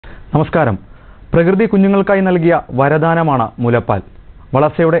നമസ്കാരം. പ്രകൃതി കുഞ്ഞുങ്ങൾക്കായി നൽകിയ വരദാനമാണ് മുലപ്പാൽ.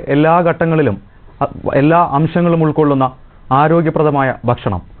 വളർച്ചയുടെ എല്ലാ ഘട്ടങ്ങളിലും എല്ലാ അംശങ്ങളും ഉൾക്കൊള്ളുന്ന ആരോഗ്യപ്രദമായ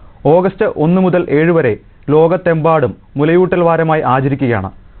ഭക്ഷണം. ഓഗസ്റ്റ് 1 മുതൽ 7 വരെ ലോകത്തെമ്പാടും മുലയൂട്ടൽ വാരമായി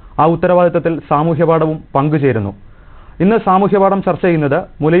ആചരിക്കുകയാണ്. ആ ഉത്തരവാദിത്തത്തിൽ സാമൂഹ്യപാഠവും പങ്കുചേരുന്നു. ഇന്ന് സാമൂഹ്യപാഠം ചർച്ച ചെയ്യുന്നത്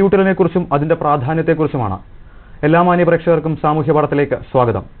മുലയൂട്ടലിനെക്കുറിച്ചും അതിൻ്റെ പ്രാധാന്യത്തെക്കുറിച്ചുമാണ്. എല്ലാ മാന്യപ്രേക്ഷകർക്കും സാമൂഹ്യപാഠത്തിലേക്ക്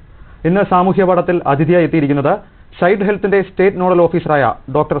സ്വാഗതം. ഇന്ന് സാമൂഹ്യപാഠത്തിൽ അതിഥിയായി എത്തിയിരിക്കുന്നത് ചൈൽഡ് ഹെൽത്തിന്റെ സ്റ്റേറ്റ് നോഡൽ ഓഫീസറായ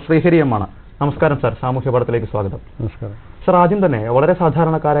ഡോക്ടർ.ശ്രീഹരി ആണ്. നമസ്കാരം സർ, സാമൂഹ്യപാഠത്തിലേക്ക് സ്വാഗതം. നമസ്കാരം സർ. ആദ്യം തന്നെ വളരെ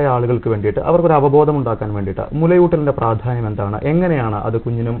സാധാരണക്കാരായ ആളുകൾക്ക് വേണ്ടിയിട്ട് അവർക്കൊരു അവബോധം ഉണ്ടാക്കാൻ വേണ്ടിയിട്ട് മുലയൂട്ടലിന്റെ പ്രാധാന്യം എന്താണ്, എങ്ങനെയാണ് അത്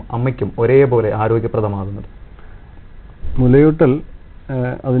കുഞ്ഞിനും അമ്മയ്ക്കും ഒരേപോലെ ആരോഗ്യപ്രദമാകുന്നത്? മുലയൂട്ടൽ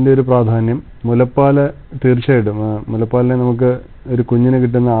അതിൻ്റെ ഒരു പ്രാധാന്യം, മുലപ്പാല് തീർച്ചയായിട്ടും മുലപ്പാലിനെ നമുക്ക് ഒരു കുഞ്ഞിന്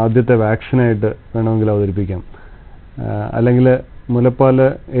കിട്ടുന്ന ആദ്യത്തെ വാക്സിനായിട്ട് വേണമെങ്കിൽ അവതരിപ്പിക്കാം. അല്ലെങ്കിൽ മുലപ്പാല്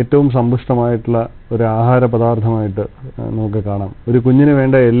ഏറ്റവും സമ്പുഷ്ടമായിട്ടുള്ള ഒരു ആഹാര പദാർത്ഥമായിട്ട് നമുക്ക് കാണാം. ഒരു കുഞ്ഞിന്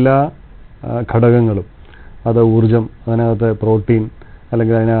വേണ്ട എല്ലാ ഘടകങ്ങളും, അത് ഊർജം, അതിനകത്ത് പ്രോട്ടീൻ,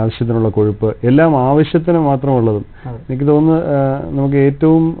 അല്ലെങ്കിൽ അതിന് ആവശ്യത്തിനുള്ള കൊഴുപ്പ്, എല്ലാം ആവശ്യത്തിന് മാത്രമുള്ളതും എനിക്ക് തോന്നുന്നു നമുക്ക്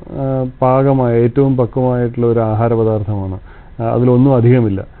ഏറ്റവും പാകമായ ഏറ്റവും പക്വമായിട്ടുള്ള ഒരു ആഹാര പദാർത്ഥമാണ്. അതിലൊന്നും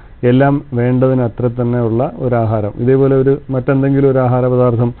അധികമില്ല, എല്ലാം വേണ്ടതിന് അത്ര തന്നെ ഉള്ള ഒരു ആഹാരം. ഇതേപോലെ മറ്റെന്തെങ്കിലും ഒരു ആഹാര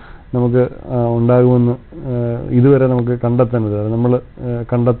പദാർത്ഥം നമുക്ക് ഉണ്ടാകുമെന്ന് ഇതുവരെ നമുക്ക് കണ്ടെത്താൻ നമ്മൾ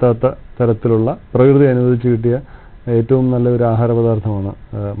കണ്ടെത്താത്ത തരത്തിലുള്ള പ്രകൃതി അനുവദിച്ച് കിട്ടിയ ഏറ്റവും നല്ല ഒരു ആഹാര പദാർത്ഥമാണ്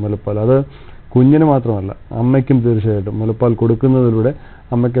മുലപ്പാൽ. അത് കുഞ്ഞിന് മാത്രമല്ല, അമ്മയ്ക്കും തീർച്ചയായിട്ടും മുലപ്പാൽ കൊടുക്കുന്നതിലൂടെ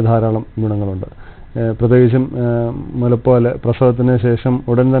അമ്മയ്ക്ക് ധാരാളം ഗുണങ്ങളുണ്ട്. പ്രത്യേകിച്ചും മുലപ്പാൽ പ്രസവത്തിന് ശേഷം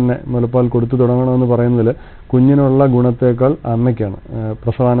ഉടൻ തന്നെ മുലപ്പാൽ കൊടുത്തു തുടങ്ങണമെന്ന് പറയുന്നതിൽ കുഞ്ഞിനുള്ള ഗുണത്തേക്കാൾ അമ്മയ്ക്കാണ്.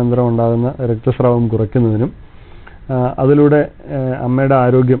 പ്രസവാനന്തരം ഉണ്ടാകുന്ന രക്തസ്രാവം കുറയ്ക്കുന്നതിനും അതിലൂടെ അമ്മയുടെ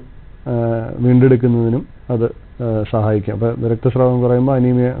ആരോഗ്യം വീണ്ടെടുക്കുന്നതിനും അത് സഹായിക്കും. അപ്പോൾ രക്തസ്രാവം കുറയുമ്പോൾ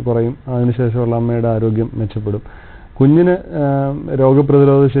അനീമിയ കുറയും, അതിനുശേഷമുള്ള അമ്മയുടെ ആരോഗ്യം മെച്ചപ്പെടും. കുഞ്ഞിന്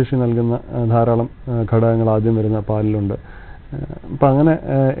രോഗപ്രതിരോധ ശേഷി നൽകുന്ന ധാരാളം ഘടകങ്ങൾ ആദ്യം വരുന്ന പാലിലുണ്ട്. അപ്പം അങ്ങനെ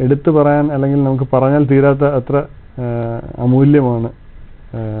എടുത്തു പറയാൻ, അല്ലെങ്കിൽ നമുക്ക് പറഞ്ഞാൽ തീരാത്ത അത്ര അമൂല്യമാണ്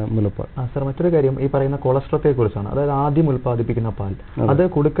മുലപ്പാൽ. സർ, മറ്റൊരു കാര്യം ഈ പറയുന്ന കൊളസ്ട്രോളത്തെ കുറിച്ചാണ്. അതായത് ആദ്യം ഉൽപ്പാദിപ്പിക്കുന്ന പാൽ അത്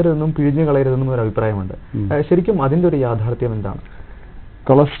കൊടുക്കരുതെന്നും പിഴിഞ്ഞു കളയരുതെന്നും ഒരു അഭിപ്രായമുണ്ട്. ശരിക്കും അതിൻ്റെ ഒരു യാഥാർത്ഥ്യം എന്താണ്?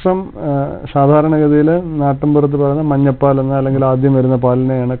 കൊളസ്ട്രം സാധാരണഗതിയിൽ നാട്ടിൻപുറത്ത് പറയുന്ന മഞ്ഞപ്പാൽ എന്ന, അല്ലെങ്കിൽ ആദ്യം വരുന്ന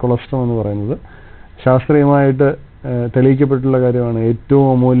പാലിനെയാണ് കൊളസ്ട്രം എന്ന് പറയുന്നത്. ശാസ്ത്രീയമായിട്ട് തെളിയിക്കപ്പെട്ടുള്ള കാര്യമാണ്. ഏറ്റവും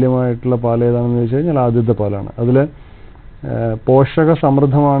അമൂല്യമായിട്ടുള്ള പാൽ ഏതാണെന്ന് ചോദിച്ചു കഴിഞ്ഞാൽ ആദ്യത്തെ പാലാണ്. അതിൽ പോഷക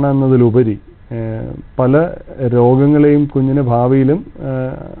സമൃദ്ധമാണ് എന്നതിലുപരി പല രോഗങ്ങളെയും കുഞ്ഞിന് ഭാവിയിലും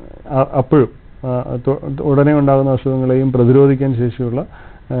അപ്പോഴും ഉടനെ ഉണ്ടാകുന്ന അസുഖങ്ങളെയും പ്രതിരോധിക്കാൻ ശേഷിയുള്ള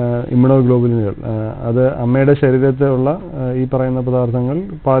ഇമ്മ്യൂണോഗ്ലോബുലിനുകൾ, അത് അമ്മയുടെ ശരീരത്തിലുള്ള ഈ പറയുന്ന പദാർത്ഥങ്ങൾ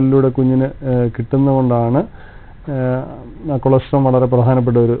പാലിലൂടെ കുഞ്ഞിന് കിട്ടുന്നതുകൊണ്ടാണ് കൊളസ്ട്രം വളരെ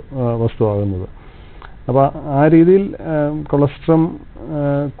പ്രധാനപ്പെട്ട ഒരു വസ്തുവാകുന്നത്. അപ്പോൾ ആ രീതിയിൽ കൊളസ്ട്രം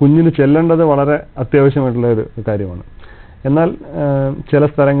കുഞ്ഞിന് ചെല്ലേണ്ടത് വളരെ അത്യാവശ്യമായിട്ടുള്ള ഒരു കാര്യമാണ്. എന്നാൽ ചില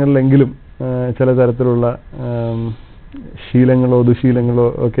സ്ഥലങ്ങളിലെങ്കിലും ചില തരത്തിലുള്ള ശീലങ്ങളോ ദുശീലങ്ങളോ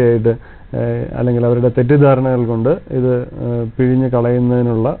ഒക്കെ ആയിട്ട്, അല്ലെങ്കിൽ അവരുടെ തെറ്റിദ്ധാരണകൾ കൊണ്ട് ഇത് പിഴിഞ്ഞ്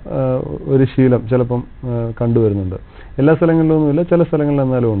കളയുന്നതിനുള്ള ഒരു ശീലം ചിലപ്പം കണ്ടുവരുന്നുണ്ട്. എല്ലാ സ്ഥലങ്ങളിലൊന്നുമില്ല, ചില സ്ഥലങ്ങളിൽ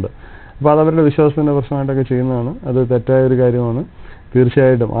എന്നാലും ഉണ്ട്. അപ്പോൾ അത് അവരുടെ വിശ്വാസത്തിൻ്റെ പ്രശ്നമായിട്ടൊക്കെ ചെയ്യുന്നതാണ്. അത് തെറ്റായ ഒരു കാര്യമാണ്.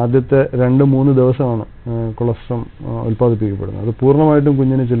 തീർച്ചയായിട്ടും ആദ്യത്തെ 2-3 ദിവസമാണ് കൊളസ്ട്രം ഉൽപ്പാദിപ്പിക്കപ്പെടുന്നത്. അത് പൂർണ്ണമായിട്ടും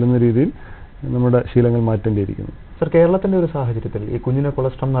കുഞ്ഞിന് ചെല്ലുന്ന രീതിയിൽ നമ്മുടെ ശീലങ്ങൾ മാറ്റേണ്ടിയിരിക്കുന്നു. സർ, കേരളത്തിൻ്റെ ഒരു സാഹചര്യത്തിൽ ഈ കുഞ്ഞിന്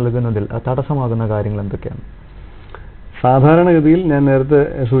കൊളസ്ട്രം നൽകുന്നതിൽ തടസ്സമാകുന്ന കാര്യങ്ങൾ എന്തൊക്കെയാണ്? സാധാരണഗതിയിൽ ഞാൻ നേരത്തെ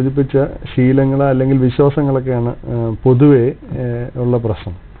സൂചിപ്പിച്ച ശീലങ്ങൾ അല്ലെങ്കിൽ വിശ്വാസങ്ങളൊക്കെയാണ് പൊതുവെ ഉള്ള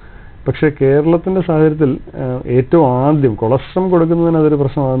പ്രശ്നം. പക്ഷേ കേരളത്തിൻ്റെ സാഹചര്യത്തിൽ ഏറ്റവും ആദ്യം കൊളസ്ട്രം കൊടുക്കുന്നതിന് അതൊരു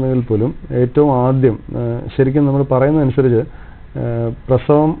പ്രശ്നമാകുന്നെങ്കിൽ പോലും ഏറ്റവും ആദ്യം ശരിക്കും നമ്മൾ പറയുന്നതനുസരിച്ച്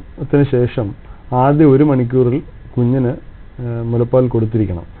പ്രസവത്തിന് ശേഷം ആദ്യ 1 മണിക്കൂറിൽ കുഞ്ഞിന് മുലപ്പാൽ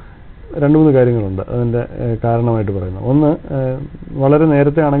കൊടുത്തിരിക്കണം. 2-3 കാര്യങ്ങളുണ്ട് അതിൻ്റെ കാരണമായിട്ട് പറയുന്നത്. ഒന്ന്, വളരെ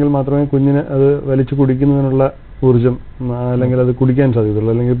നേരത്തെ ആണെങ്കിൽ മാത്രമേ കുഞ്ഞിന് അത് വലിച്ചു കുടിക്കുന്നതിനുള്ള ഊർജം, അല്ലെങ്കിൽ അത് കുടിക്കാൻ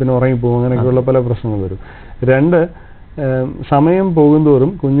സാധ്യതയുള്ളൂ, അല്ലെങ്കിൽ പിന്നെ ഉറങ്ങിപ്പോകും, അങ്ങനെയൊക്കെയുള്ള പല പ്രശ്നങ്ങൾ വരും. 2, സമയം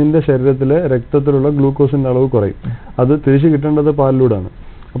പോകുന്തോറും കുഞ്ഞിൻ്റെ ശരീരത്തിലെ രക്തത്തിലുള്ള ഗ്ലൂക്കോസിൻ്റെ അളവ് കുറയും. അത് തിരിച്ചു കിട്ടേണ്ടത് പാലിലൂടെയാണ്.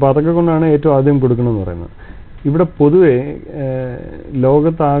 അപ്പോൾ അതൊക്കെ കൊണ്ടാണ് ഏറ്റവും ആദ്യം കൊടുക്കണമെന്ന് പറയുന്നത്. ഇവിടെ പൊതുവെ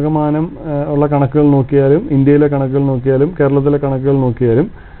ലോകത്താകമാനം ഉള്ള കണക്കുകൾ നോക്കിയാലും, ഇന്ത്യയിലെ കണക്കുകൾ നോക്കിയാലും, കേരളത്തിലെ കണക്കുകൾ നോക്കിയാലും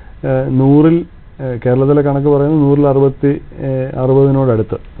 100-ൽ കേരളത്തിലെ കണക്ക് പറയുന്നത്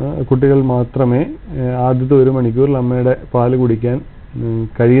 160-നോടടുത്ത് കുട്ടികൾ മാത്രമേ ആദ്യത്തെ 1 മണിക്കൂറിൽ അമ്മയുടെ പാല് കുടിക്കാൻ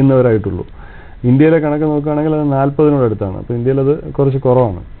കഴിയുന്നവരായിട്ടുള്ളൂ. ഇന്ത്യയിലെ കണക്ക് നോക്കുകയാണെങ്കിൽ അത് 40-നോടടുത്താണ്. അപ്പോൾ ഇന്ത്യയിൽ അത് കുറച്ച്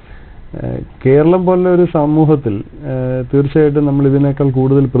കുറവാണ്. കേരളം പോലുള്ള ഒരു സമൂഹത്തിൽ തീർച്ചയായിട്ടും നമ്മൾ ഇതിനേക്കാൾ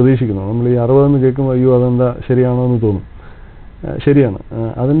കൂടുതൽ പ്രതീക്ഷിക്കുന്നു. നമ്മൾ ഈ 60 എന്ന് കേൾക്കുമ്പോൾ അയ്യോ അതെന്താ ശരിയാണോ എന്ന് തോന്നും. ശരിയാണ്.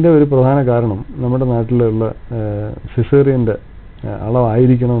 അതിൻ്റെ ഒരു പ്രധാന കാരണം നമ്മുടെ നാട്ടിലുള്ള സിസേറിയൻ്റെ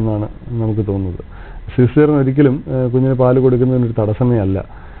അളവായിരിക്കണമെന്നാണ് നമുക്ക് തോന്നുന്നത്. സിസേറിയൻ ഒരിക്കലും കുഞ്ഞിന് പാല് കൊടുക്കുന്നതിനൊരു തടസ്സമേ അല്ല.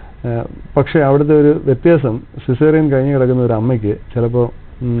 പക്ഷേ അവിടുത്തെ ഒരു വ്യത്യാസം, സിസേറിയൻ കഴിഞ്ഞ് കിടക്കുന്ന ഒരു അമ്മയ്ക്ക് ചിലപ്പോൾ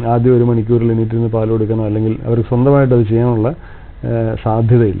ആദ്യം 1 മണിക്കൂറിൽ എണീറ്റിരുന്ന് പാല് കൊടുക്കണോ, അല്ലെങ്കിൽ അവർക്ക് സ്വന്തമായിട്ട് അത് ചെയ്യാനുള്ള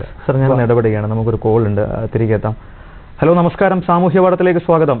സാധ്യതയില്ല. സർ, ഞാൻ ഇടപെടുകയാണ്. നമുക്കൊരു കോൾ ഉണ്ട്, തിരികെ എത്താം. ഹലോ, നമസ്കാരം. സാമൂഹ്യപാഠത്തിലേക്ക്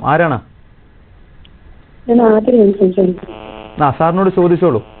സ്വാഗതം. ആരാണ്? സാറിനോട്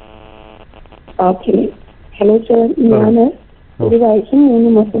ചോദിച്ചോളൂ. ഹലോ സർ, ഞാൻ 1 വയസ്സും 3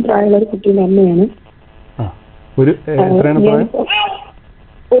 മാസം പ്രായമുള്ള ഒരു കുട്ടിയുടെ അമ്മയാണ്. 1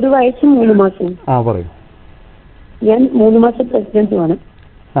 വയസ്സും 3 മാസവും. ഞാൻ 3 മാസം പ്രഗ്നന്റുമാണ്.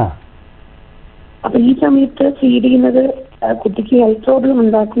 അപ്പൊ ഈ സമയത്ത് ഫീഡ് ചെയ്യുന്നത് കുട്ടിക്ക് ഹെൽത്ത് പ്രോബ്ലം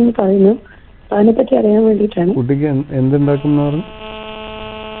ഉണ്ടാക്കുമെന്ന് പറയുന്നു. അതിനെപ്പറ്റി അറിയാൻ വേണ്ടിയിട്ടാണ്. കുട്ടിക്ക് എന്തുണ്ടാക്കും?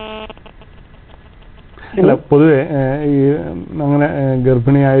 അല്ല, പൊതുവെ ഈ അങ്ങനെ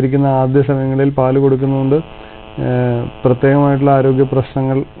ഗർഭിണിയായിരിക്കുന്ന ആദ്യ സമയങ്ങളിൽ പാല് കൊടുക്കുന്നതുകൊണ്ട് പ്രത്യേകമായിട്ടുള്ള ആരോഗ്യ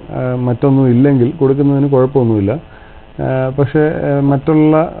പ്രശ്നങ്ങൾ മറ്റൊന്നും ഇല്ലെങ്കിൽ കൊടുക്കുന്നതിന് കുഴപ്പമൊന്നുമില്ല. പക്ഷേ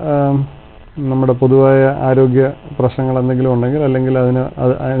മറ്റുള്ള നമ്മുടെ പൊതുവായ ആരോഗ്യ പ്രശ്നങ്ങൾ എന്തെങ്കിലും ഉണ്ടെങ്കിൽ, അല്ലെങ്കിൽ അതിന്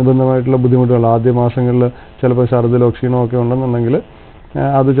അനുബന്ധമായിട്ടുള്ള ബുദ്ധിമുട്ടുകൾ ആദ്യ മാസങ്ങളിൽ ചിലപ്പോൾ ഛർദ്ദിലോ ക്ഷീണമോ ഒക്കെ ഉണ്ടെന്നുണ്ടെങ്കിൽ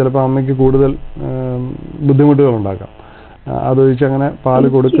അത് ചിലപ്പോൾ അമ്മയ്ക്ക് കൂടുതൽ ബുദ്ധിമുട്ടുകൾ ഉണ്ടാക്കാം. അതൊഴിച്ച് അങ്ങനെ പാല്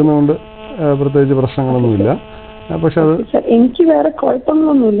കൊടുക്കുന്നതുകൊണ്ട് പ്രത്യേകിച്ച് പ്രശ്നങ്ങളൊന്നുമില്ല. പക്ഷെ അത് എനിക്ക് വേറെ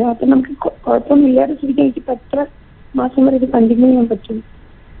കുഴപ്പങ്ങളൊന്നുമില്ല. അപ്പൊ നമുക്ക് കുഴപ്പമൊന്നുമില്ലാതെ ശരിക്കും എനിക്ക് എത്ര മാസം വരെ ഇത് കണ്ടിന്യൂ ചെയ്യാൻ പറ്റും?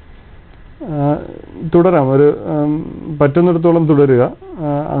 തുടരാം, ഒരു പറ്റുന്നിടത്തോളം തുടരുക.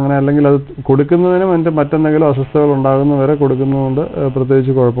 അങ്ങനെ അല്ലെങ്കിൽ അത് കൊടുക്കുന്നതിന് മറ്റെന്തെങ്കിലും അസ്വസ്ഥതകൾ ഉണ്ടാകുന്നവരെ കൊടുക്കുന്നതുകൊണ്ട്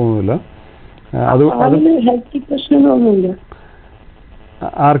പ്രത്യേകിച്ച് കുഴപ്പമൊന്നുമില്ല. അത് ഹെൽത്ത് പ്രശ്നങ്ങളൊന്നുമില്ല.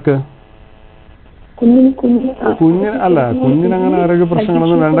 ആർക്ക്? കുഞ്ഞിനങ്ങനെ ആരോഗ്യ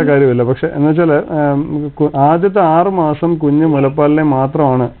പ്രശ്നങ്ങളൊന്നും വേണ്ട കാര്യമില്ല. പക്ഷെ എന്ന് വെച്ചാൽ ആദ്യത്തെ 6 മാസം കുഞ്ഞ് മുലപ്പാലിനെ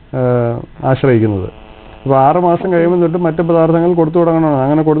മാത്രമാണ് ആശ്രയിക്കുന്നത്. അപ്പൊ 6 മാസം കഴിയുമ്പോൾ തൊട്ട് മറ്റു പദാർത്ഥങ്ങൾ കൊടുത്തു തുടങ്ങണം.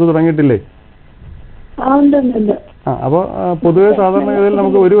 അങ്ങനെ കൊടുത്തു തുടങ്ങിയിട്ടില്ലേ? അപ്പോൾ പൊതുവെ സാധാരണഗതിയിൽ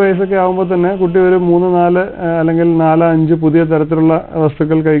നമുക്ക് 1 വയസ്സൊക്കെ ആകുമ്പോൾ തന്നെ കുട്ടി ഒരു 3-4 അല്ലെങ്കിൽ 4-5 പുതിയ തരത്തിലുള്ള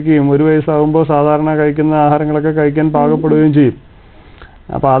വസ്തുക്കൾ കഴിക്കുകയും 1 വയസ്സാകുമ്പോൾ സാധാരണ കഴിക്കുന്ന ആഹാരങ്ങളൊക്കെ കഴിക്കാൻ പാകപ്പെടുകയും ചെയ്യും.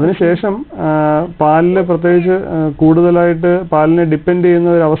 അപ്പോൾ അതിനുശേഷം പാലില് പ്രത്യേകിച്ച് കൂടുതലായിട്ട് പാലിനെ ഡിപ്പെൻഡ് ചെയ്യുന്ന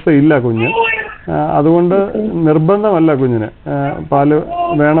ഒരു അവസ്ഥയില്ല കുഞ്ഞ്. അതുകൊണ്ട് നിർബന്ധമല്ല കുഞ്ഞിന് പാല്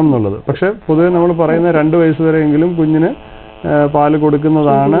വേണം എന്നുള്ളത്. പക്ഷെ പൊതുവെ നമ്മൾ പറയുന്ന 2 വയസ്സ് വരെയെങ്കിലും കുഞ്ഞിന് പാല്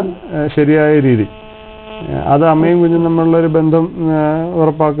കൊടുക്കുന്നതാണ് ശരിയായ രീതി. അത് അമ്മയും കുഞ്ഞും തമ്മിലുള്ള ഒരു ബന്ധം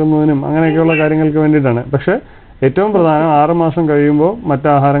ഉറപ്പാക്കുന്നതിനും അങ്ങനെയൊക്കെയുള്ള കാര്യങ്ങൾക്ക് വേണ്ടിയിട്ടാണ്. പക്ഷെ ഏറ്റവും പ്രധാനം 6 മാസം കഴിയുമ്പോൾ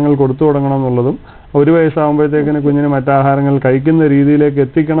മറ്റാഹാരങ്ങൾ കൊടുത്തു തുടങ്ങണം എന്നുള്ളതും 1 വയസ്സാകുമ്പോഴത്തേക്കിന് കുഞ്ഞിന് മറ്റാഹാരങ്ങൾ കഴിക്കുന്ന രീതിയിലേക്ക്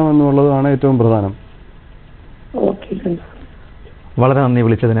എത്തിക്കണം എന്നുള്ളതുമാണ് ഏറ്റവും പ്രധാനം. വളരെ നന്ദി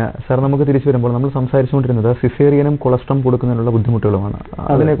വിളിച്ചതിന്. സാർ, നമുക്ക് തിരിച്ചു വരുമ്പോൾ നമ്മൾ സംസാരിച്ചുകൊണ്ടിരുന്നത് സിസേറിയനും കൊളസ്ട്രോം കൊടുക്കുന്നതിനുള്ള ബുദ്ധിമുട്ടുകളുമാണ്.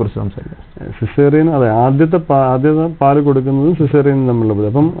 അതിനെക്കുറിച്ച് സംസാരിക്കാം. സിസേറിയൻ, അതെ, ആദ്യത്തെ പാല് കൊടുക്കുന്നതും സിസേറിയനും തമ്മിലുള്ള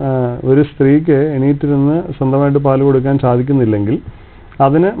അപ്പം ഒരു സ്ത്രീക്ക് എണീറ്റിരുന്ന് സ്വന്തമായിട്ട് പാല് കൊടുക്കാൻ സാധിക്കുന്നില്ലെങ്കിൽ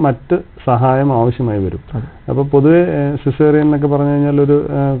അതിന് മറ്റ് സഹായം ആവശ്യമായി വരും. അപ്പോൾ പൊതുവെ സിസേറിയൻ എന്നൊക്കെ പറഞ്ഞു കഴിഞ്ഞാൽ ഒരു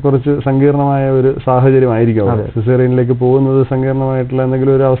കുറച്ച് സങ്കീർണമായ ഒരു സാഹചര്യമായിരിക്കും. സിസേറിയനിലേക്ക് പോകുന്നത് സങ്കീർണമായിട്ടുള്ള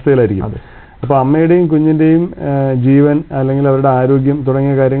എന്തെങ്കിലും ഒരു അവസ്ഥയിലായിരിക്കും. അപ്പോൾ അമ്മയുടെയും കുഞ്ഞിൻ്റെയും ജീവൻ അല്ലെങ്കിൽ അവരുടെ ആരോഗ്യം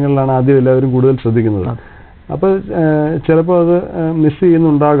തുടങ്ങിയ കാര്യങ്ങളിലാണ് ആദ്യം എല്ലാവരും കൂടുതൽ ശ്രദ്ധിക്കുന്നത്. അപ്പോൾ ചിലപ്പോൾ അത് മിസ്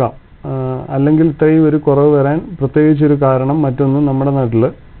ചെയ്യുന്നുണ്ടാകാം. അല്ലെങ്കിൽ ഇത്രയും ഒരു കുറവ് വരാൻ പ്രത്യേകിച്ചൊരു കാരണം മറ്റൊന്നും നമ്മുടെ നാട്ടിൽ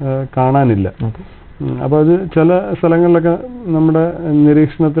കാണാനില്ല. അപ്പോൾ അത് ചില സ്ഥലങ്ങളിലൊക്കെ നമ്മുടെ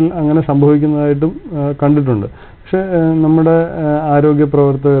നിരീക്ഷണത്തിൽ അങ്ങനെ സംഭവിക്കുന്നതായിട്ടും കണ്ടിട്ടുണ്ട്. പക്ഷെ നമ്മുടെ ആരോഗ്യ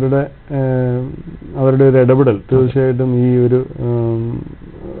പ്രവർത്തകരുടെ അവരുടെ ഒരു ഇടപെടൽ തീർച്ചയായിട്ടും ഈ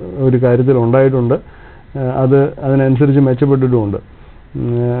ഒരു കാര്യത്തിൽ ഉണ്ടായിട്ടുണ്ട്. അതിനനുസരിച്ച് മെച്ചപ്പെട്ടിട്ടുമുണ്ട്.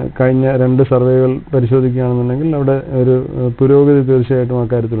 കഴിഞ്ഞ 2 സർവേകൾ പരിശോധിക്കുകയാണെന്നുണ്ടെങ്കിൽ അവിടെ ഒരു പുരോഗതി തീർച്ചയായിട്ടും ആ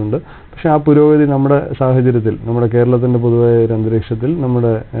കാര്യത്തിലുണ്ട്. പക്ഷെ ആ പുരോഗതി നമ്മുടെ സാഹചര്യത്തിൽ, നമ്മുടെ കേരളത്തിൻ്റെ പൊതുവായ ഒരു അന്തരീക്ഷത്തിൽ,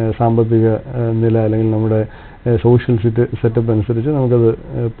 നമ്മുടെ സാമ്പത്തിക നില അല്ലെങ്കിൽ നമ്മുടെ സോഷ്യൽ സെറ്റപ്പ് അനുസരിച്ച് നമുക്കത്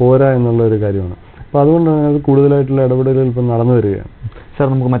പോരാ എന്നുള്ള ഒരു കാര്യമാണ്. അപ്പോൾ അതുകൊണ്ടാണ് അത് കൂടുതലായിട്ടുള്ള ഇടപെടലുകൾ ഇപ്പം നടന്നു വരികയാണ്. സാർ,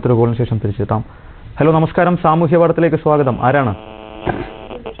 നമുക്ക് മറ്റൊരു കോളിന് ശേഷം തിരിച്ചെത്താം. ഹലോ, നമസ്കാരം. സാമൂഹ്യപാഠത്തിലേക്ക് സ്വാഗതം. ആരാണ്?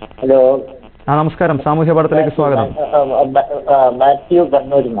 ഹലോ. നമസ്കാരം. സാമൂഹ്യപാഠത്തിലേക്ക് സ്വാഗതം. മാത്യു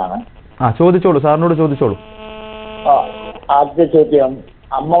കണ്ണൂരിൽ നിന്നാണ്. ചോദിച്ചോളൂ, സാറിനോട് ചോദിച്ചോളൂ. ആദ്യ ചോദ്യം,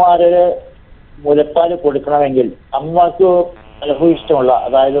 അമ്മമാര് മുലപ്പാല് കൊടുക്കണമെങ്കിൽ അമ്മമാർക്ക് പലപ്പോഴും ഇഷ്ടമുള്ള,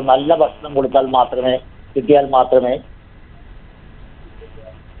 അതായത് നല്ല ഭക്ഷണം കൊടുത്താൽ മാത്രമേ, കിട്ടിയാൽ മാത്രമേ.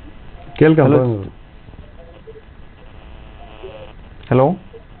 കേൾക്കാം. ഹലോ,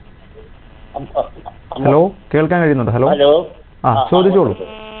 കേൾക്കാൻ കഴിയുന്നുണ്ട്? ഹലോ, ചോദിച്ചോളൂ.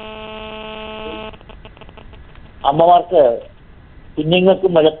 അമ്മമാർക്ക് കുഞ്ഞുങ്ങൾക്ക്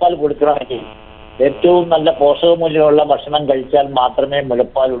മുലപ്പാൽ കൊടുക്കണമെങ്കിൽ ഏറ്റവും നല്ല പോഷകമൂല്യമുള്ള ഭക്ഷണം കഴിച്ചാൽ മാത്രമേ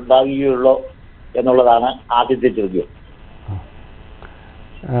മുലപ്പാൽ ഉണ്ടാകുകയുള്ളൂ എന്നുള്ളതാണ് ആദ്യത്തെ ചോദ്യം.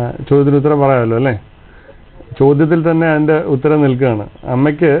 ചോദ്യത്തിന് ഉത്തരം പറയാമല്ലോ അല്ലേ? ചോദ്യത്തിൽ തന്നെ അതിൻ്റെ ഉത്തരം നിൽക്കുകയാണ്.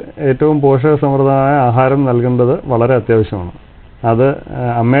 അമ്മയ്ക്ക് ഏറ്റവും പോഷകസമൃദ്ധമായ ആഹാരം നൽകേണ്ടത് വളരെ അത്യാവശ്യമാണ്. അത്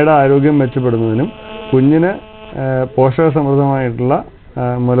അമ്മയുടെ ആരോഗ്യം മെച്ചപ്പെടുന്നതിനും കുഞ്ഞിന് പോഷകസമൃദ്ധമായിട്ടുള്ള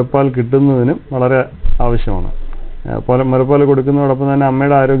മുലപ്പാൽ കിട്ടുന്നതിനും വളരെ ആവശ്യമാണ്. മുലപ്പാൽ കൊടുക്കുന്നതോടൊപ്പം തന്നെ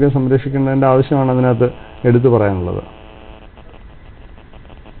അമ്മയുടെ ആരോഗ്യം സംരക്ഷിക്കേണ്ടതിൻ്റെ ആവശ്യമാണ് അതിനകത്ത് എടുത്തു പറയാനുള്ളത്.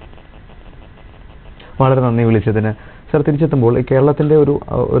 വളരെ നന്ദി വിളിച്ചതിന്. സർ, തിരിച്ചെത്തുമ്പോൾ ഈ കേരളത്തിൻ്റെ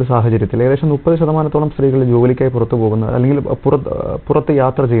ഒരു സാഹചര്യത്തിൽ ഏകദേശം 30% സ്ത്രീകൾ ജോലിക്കായി പുറത്തു പോകുന്നത് അല്ലെങ്കിൽ പുറത്ത്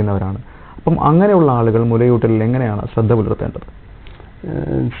യാത്ര ചെയ്യുന്നവരാണ്. അപ്പം അങ്ങനെയുള്ള ആളുകൾ മുലയൂട്ടലിൽ എങ്ങനെയാണ് ശ്രദ്ധ പുലർത്തേണ്ടത്?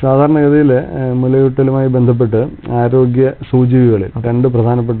 സാധാരണഗതിയിൽ മുലയൂട്ടലുമായി ബന്ധപ്പെട്ട് ആരോഗ്യ സൂചികകളിൽ 2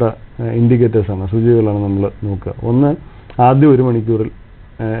 പ്രധാനപ്പെട്ട ഇൻഡിക്കേറ്റേഴ്സാണ്, സൂചികകളാണ് നമ്മൾ നോക്കുക. ഒന്ന്, ആദ്യ 1 മണിക്കൂറിൽ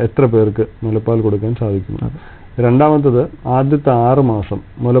എത്ര പേർക്ക് മുലപ്പാൽ കൊടുക്കാൻ സാധിക്കുന്നു. രണ്ടാമത്തത്, ആദ്യത്തെ 6 മാസം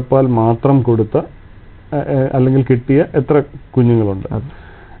മുലപ്പാൽ മാത്രം കൊടുത്ത അല്ലെങ്കിൽ കിട്ടിയ എത്ര കുഞ്ഞുങ്ങളുണ്ട്.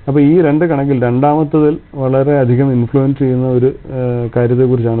 അപ്പോൾ ഈ 2 കണക്കിൽ രണ്ടാമത്തതിൽ വളരെ അധികം ഇൻഫ്ലുവൻസ് ചെയ്യുന്ന ഒരു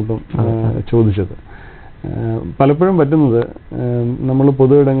കാര്യത്തെക്കുറിച്ചാണ് ഇപ്പം ചോദിച്ചത്. പലപ്പോഴും പറ്റുന്നത്, നമ്മൾ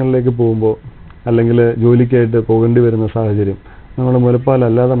പൊതുയിടങ്ങളിലേക്ക് പോകുമ്പോൾ അല്ലെങ്കിൽ ജോലിക്കായിട്ട് പോകേണ്ടി വരുന്ന സാഹചര്യം, നമ്മൾ മുലപ്പാൽ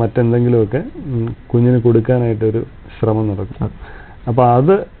അല്ലാതെ മറ്റെന്തെങ്കിലുമൊക്കെ കുഞ്ഞിന് കൊടുക്കാനായിട്ടൊരു ശ്രമം നടക്കും. അപ്പോൾ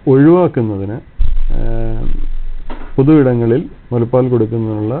അത് ഒഴിവാക്കുന്നതിന് പൊതുയിടങ്ങളിൽ മുലപ്പാൽ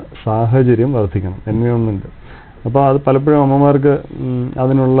കൊടുക്കുന്നതിനുള്ള സാഹചര്യം വർദ്ധിക്കണം, എൻവയോൺമെൻറ്റ്. അപ്പോൾ അത് പലപ്പോഴും അമ്മമാർക്ക്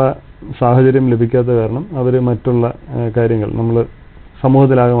അതിനുള്ള സാഹചര്യം ലഭിക്കാത്ത കാരണം അവർ മറ്റുള്ള കാര്യങ്ങൾ, നമ്മൾ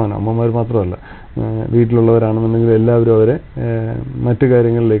സമൂഹത്തിലാകമാനം അമ്മമാർ മാത്രമല്ല വീട്ടിലുള്ളവരാണെന്നുണ്ടെങ്കിൽ എല്ലാവരും അവരെ മറ്റു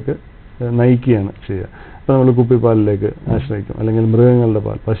കാര്യങ്ങളിലേക്ക് നയിക്കുകയാണ് ചെയ്യുക. അപ്പോൾ നമ്മൾ കുപ്പിപ്പാലിലേക്ക് ആശ്രയിക്കും, അല്ലെങ്കിൽ മൃഗങ്ങളുടെ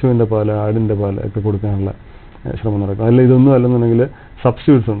പാൽ, പശുവിൻ്റെ പാൽ, ആടിൻ്റെ പാൽ ഒക്കെ കൊടുക്കാനുള്ള ശ്രമം നടക്കും. അല്ല ഇതൊന്നും അല്ലെന്നുണ്ടെങ്കിൽ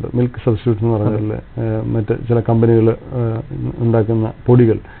സബ്സ്റ്റിറ്റ്യൂട്ട്സ് ഉണ്ട്, മിൽക്ക് സബ്സ്റ്റിറ്റ്യൂട്ട്സ് എന്ന് പറഞ്ഞാൽ മറ്റ് ചില കമ്പനികൾ ഉണ്ടാക്കുന്ന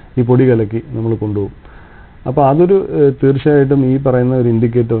പൊടികൾ, ഈ പൊടി കലക്കി നമ്മൾ കൊണ്ടുപോകും. അപ്പോൾ അതൊരു തീർച്ചയായിട്ടും ഈ പറയുന്ന ഒരു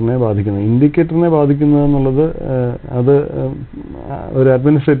ഇൻഡിക്കേറ്ററിനെ ബാധിക്കുന്നത് എന്നുള്ളത് അത് ഒരു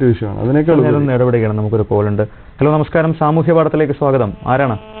അഡ്മിനിസ്ട്രേറ്റീവ് ഇഷ്യൂ ആണ്. അതിനേക്കാൾ ഇടപെടുകയാണ്. നമുക്കൊരു കോളുണ്ട്. ഹലോ, നമസ്കാരം. സാമൂഹ്യ പാഠത്തിലേക്ക് സ്വാഗതം.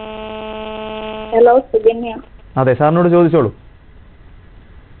 ആരാണ്? ഹലോ, സുകന്യ. അതെ, സാറിനോട് ചോദിച്ചോളൂ.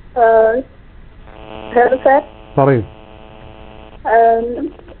 ഹലോ സാർ, പറയൂ.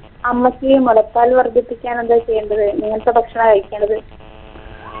 അമ്മയ്ക്ക് മുലപ്പാൽ വർദ്ധിപ്പിക്കാൻ എന്താ ചെയ്യേണ്ടത്? ഇങ്ങനത്തെ ഭക്ഷണം കഴിക്കേണ്ടത്?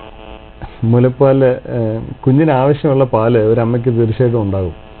 മുലപ്പാല്, കുഞ്ഞിന് ആവശ്യമുള്ള പാല് ഒരു അമ്മയ്ക്ക് തീർച്ചയായിട്ടും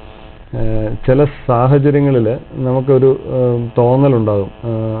ഉണ്ടാകും. ചില സാഹചര്യങ്ങളിൽ നമുക്കൊരു തോന്നലുണ്ടാകും,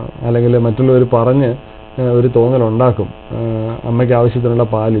 അല്ലെങ്കിൽ മറ്റുള്ളവർ പറഞ്ഞ് ഒരു തോന്നലുണ്ടാക്കും അമ്മയ്ക്ക് ആവശ്യത്തിനുള്ള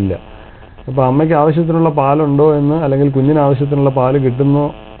പാലില്ല. അപ്പോൾ അമ്മയ്ക്ക് ആവശ്യത്തിനുള്ള പാലുണ്ടോ എന്ന്, അല്ലെങ്കിൽ കുഞ്ഞിന് ആവശ്യത്തിനുള്ള പാല്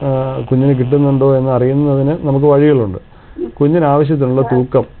കുഞ്ഞിന് കിട്ടുന്നുണ്ടോ എന്ന് അറിയുന്നതിന് നമുക്ക് വഴികളുണ്ട്. കുഞ്ഞിന് ആവശ്യത്തിനുള്ള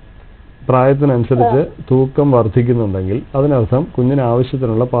തൂക്കം, പ്രായത്തിനനുസരിച്ച് തൂക്കം വർദ്ധിക്കുന്നുണ്ടെങ്കിൽ അതിനർത്ഥം കുഞ്ഞിന്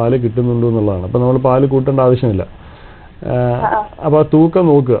ആവശ്യത്തിനുള്ള പാല് കിട്ടുന്നുണ്ടോ എന്നുള്ളതാണ്. അപ്പോൾ നമ്മൾ പാല് കൂട്ടേണ്ട ആവശ്യമില്ല. അപ്പോൾ ആ തൂക്കം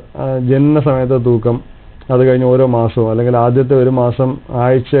നോക്കുക, ജനന സമയത്തെ തൂക്കം, അത് കഴിഞ്ഞ് ഓരോ മാസവും അല്ലെങ്കിൽ ആദ്യത്തെ 1 മാസം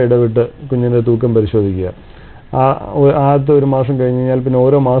ആഴ്ച ഇടവിട്ട് കുഞ്ഞിൻ്റെ തൂക്കം പരിശോധിക്കുക. ആദ്യത്തെ 1 മാസം കഴിഞ്ഞ് കഴിഞ്ഞാൽ പിന്നെ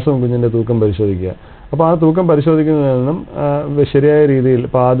ഓരോ മാസവും കുഞ്ഞിൻ്റെ തൂക്കം പരിശോധിക്കുക. അപ്പോൾ ആ തൂക്കം പരിശോധിക്കുന്നതിൽ നിന്നും ശരിയായ രീതിയിൽ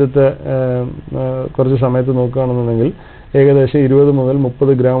ഇപ്പോൾ ആദ്യത്തെ കുറച്ച് സമയത്ത് നോക്കുകയാണെന്നുണ്ടെങ്കിൽ ഏകദേശം 20 മുതൽ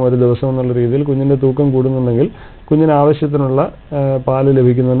 30 ഗ്രാം ഒരു ദിവസം എന്നുള്ള രീതിയിൽ കുഞ്ഞിൻ്റെ തൂക്കം കൂടുന്നുണ്ടെങ്കിൽ കുഞ്ഞിന് ആവശ്യത്തിനുള്ള പാല്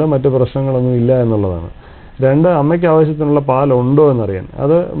ലഭിക്കുന്നുണ്ട്, മറ്റ് പ്രശ്നങ്ങളൊന്നും ഇല്ല എന്നുള്ളതാണ്. 2, അമ്മയ്ക്ക് ആവശ്യത്തിനുള്ള പാലുണ്ടോ എന്നറിയാൻ.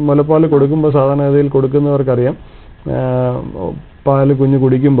 അത് മുലപ്പാൽ കൊടുക്കുമ്പോൾ സാധാരണഗതിയിൽ കൊടുക്കുന്നവർക്കറിയാം, പാല് കുഞ്ഞ്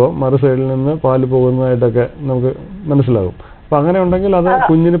കുടിക്കുമ്പോൾ മറു സൈഡിൽ നിന്ന് പാല് പോകുന്നതായിട്ടൊക്കെ നമുക്ക് മനസ്സിലാകും. അപ്പം അങ്ങനെ ഉണ്ടെങ്കിൽ അത്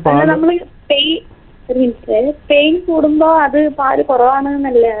കുഞ്ഞിന് പാല് പെയിൻ കൂടുമ്പോ അത് പാല്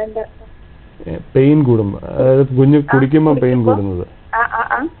കുറവാണെന്നല്ലേ അതിന്റെ? പെയിൻ കൂടുമ്പോൾ, അതായത് കുഞ്ഞ് കുടിക്കുമ്പോൾ പെയിൻ കൂടുന്നത്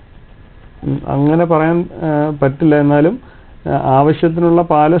അങ്ങനെ പറയാൻ പറ്റില്ല. എന്നാലും ആവശ്യത്തിനുള്ള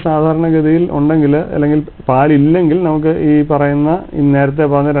പാല് സാധാരണഗതിയിൽ ഉണ്ടെങ്കിൽ, അല്ലെങ്കിൽ പാലില്ലെങ്കിൽ നമുക്ക് ഈ പറയുന്ന നേരത്തെ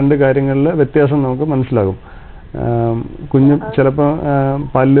പറഞ്ഞ 2 കാര്യങ്ങളിൽ വ്യത്യാസം നമുക്ക് മനസ്സിലാകും. കുഞ്ഞ് ചിലപ്പോൾ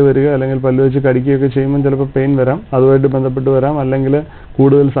പല്ല് വരിക അല്ലെങ്കിൽ പല്ല് വെച്ച് കടിക്കുകയൊക്കെ ചെയ്യുമ്പോൾ ചിലപ്പോൾ പെയിൻ വരാം, അതുമായിട്ട് ബന്ധപ്പെട്ട് വരാം. അല്ലെങ്കിൽ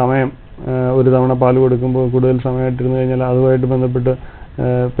കൂടുതൽ സമയം ഒരു തവണ പാല് കൊടുക്കുമ്പോൾ കൂടുതൽ സമയമായിട്ടിരുന്ന് കഴിഞ്ഞാൽ അതുമായിട്ട് ബന്ധപ്പെട്ട്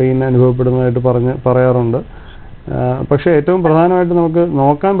പെയിൻ അനുഭവപ്പെടുന്നതായിട്ട് പറയാറുണ്ട്. പക്ഷേ ഏറ്റവും പ്രധാനമായിട്ട് നമുക്ക്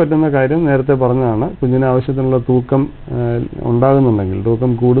നോക്കാൻ പറ്റുന്ന കാര്യം നേരത്തെ പറഞ്ഞതാണ്, കുഞ്ഞിന് ആവശ്യത്തിനുള്ള തൂക്കം ഉണ്ടാകുന്നുണ്ടെങ്കിൽ,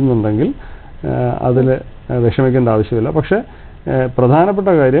 തൂക്കം കൂടുന്നുണ്ടെങ്കിൽ അതിൽ വിഷമിക്കേണ്ട ആവശ്യമില്ല. പക്ഷേ പ്രധാനപ്പെട്ട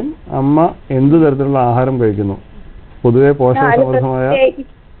കാര്യം അമ്മ എന്ത് തരത്തിലുള്ള ആഹാരം കഴിക്കുന്നു. പൊതുവെ പോഷകസമൃദ്ധമായ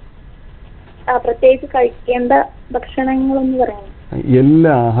പ്രത്യേകിച്ച് കഴിക്കേണ്ട ഭക്ഷണങ്ങളൊന്നും പറയാം.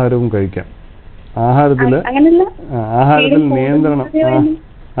 എല്ലാ ആഹാരവും കഴിക്കാം. ആഹാരത്തിൽ നിയന്ത്രണം,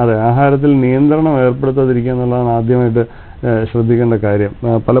 അതെ, ആഹാരത്തിൽ നിയന്ത്രണം ഏർപ്പെടുത്താതിരിക്കുക എന്നുള്ളതാണ് ആദ്യമായിട്ട് ശ്രദ്ധിക്കേണ്ട കാര്യം.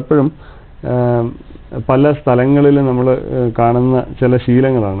 പലപ്പോഴും പല സ്ഥലങ്ങളിൽ നമ്മൾ കാണുന്ന ചില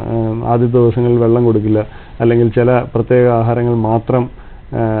ശീലങ്ങളാണ്. ആദ്യത്തെ ദിവസങ്ങളിൽ വെള്ളം കൊടുക്കില്ല, അല്ലെങ്കിൽ ചില പ്രത്യേക ആഹാരങ്ങൾ മാത്രം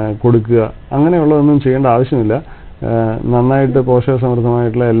കൊടുക്കുക, അങ്ങനെയുള്ളതൊന്നും ചെയ്യേണ്ട ആവശ്യമില്ല. നന്നായിട്ട്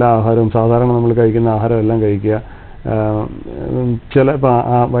പോഷകസമൃദ്ധമായിട്ടുള്ള എല്ലാ ആഹാരവും, സാധാരണ നമ്മൾ കഴിക്കുന്ന ആഹാരം എല്ലാം കഴിക്കുക.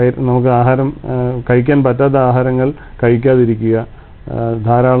 നമുക്ക് ആഹാരം കഴിക്കാൻ പറ്റാത്ത ആഹാരങ്ങൾ കഴിക്കാതിരിക്കുക,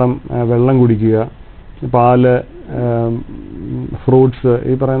 ധാരാളം വെള്ളം കുടിക്കുക, പാല്, ഫ്രൂട്ട്സ്,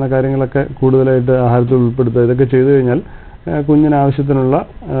 ഈ പറയുന്ന കാര്യങ്ങളൊക്കെ കൂടുതലായിട്ട് ആഹാരത്തിൽ ഉൾപ്പെടുത്തുക. ഇതൊക്കെ ചെയ്തു കഴിഞ്ഞാൽ കുഞ്ഞിന് ആവശ്യത്തിനുള്ള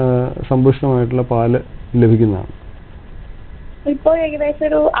സമ്പുഷ്ടമായിട്ടുള്ള പാല് ലഭിക്കുന്നതാണ്. ഇപ്പോൾ ഏകദേശം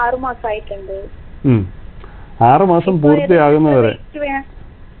ഒരു 6 മാസമായിട്ടുണ്ട്. 6 മാസം പൂർത്തിയാകുന്നവരെ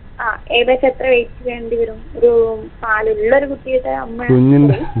ഏകദേശം എത്ര വെയിറ്റ് വേണ്ടി വരും ഒരു പാലുള്ള ഒരു കുട്ടിയുടെ അമ്മ?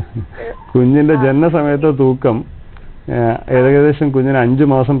 കുഞ്ഞിന്റെ ജനന സമയത്തെ തൂക്കം ഏകദേശം കുഞ്ഞിന് 5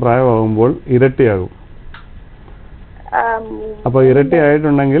 മാസം പ്രായമാകുമ്പോൾ ഇരട്ടിയാകും. അപ്പോൾ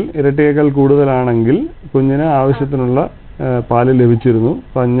ഇരട്ടിയായിട്ടുണ്ടെങ്കിൽ, ഇരട്ടിയേക്കാൾ കൂടുതലാണെങ്കിൽ കുഞ്ഞിന് ആവശ്യത്തിനുള്ള പാല് ലഭിച്ചിരുന്നു,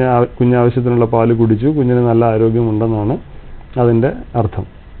 കുഞ്ഞ് ആവശ്യത്തിനുള്ള പാല് കുടിച്ചു, കുഞ്ഞിന് നല്ല ആരോഗ്യമുണ്ടെന്നാണ് അതിന്റെ അർത്ഥം.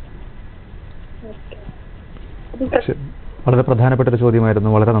 വളരെ പ്രധാനപ്പെട്ട ഒരു ചോദ്യമായിരുന്നു.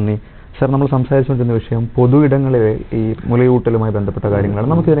 വളരെ നന്ദി സർ. നമ്മൾ സംസാരിച്ചുകൊണ്ടിരുന്ന വിഷയം പൊതു ഇടങ്ങളിലെ ഈ മുലയൂട്ടലുമായി ബന്ധപ്പെട്ട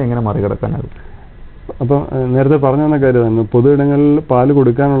കാര്യങ്ങളാണ്. നമുക്കിതിനെ എങ്ങനെ മറികടക്കാനാകും? അപ്പം നേരത്തെ പറഞ്ഞു വന്ന കാര്യം തന്നെ, പൊതു ഇടങ്ങളിൽ പാല്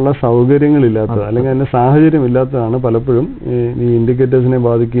കൊടുക്കാനുള്ള സൗകര്യങ്ങളില്ലാത്തത് അല്ലെങ്കിൽ അതിന്റെ സാഹചര്യം ഇല്ലാത്തതാണ് പലപ്പോഴും ഈ ഇൻഡിക്കേറ്റേഴ്സിനെ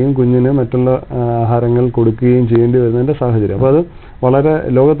ബാധിക്കുകയും കുഞ്ഞിന് മറ്റുള്ള ആഹാരങ്ങൾ കൊടുക്കുകയും ചെയ്യേണ്ടി വരുന്നതിന്റെ സാഹചര്യം. അപ്പോൾ അത് വളരെ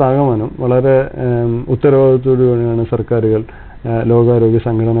ലോകത്താകമാനം വളരെ ഉത്തരവാദിത്തോടുകൂടിയാണ് സർക്കാരുകൾ, ലോകാരോഗ്യ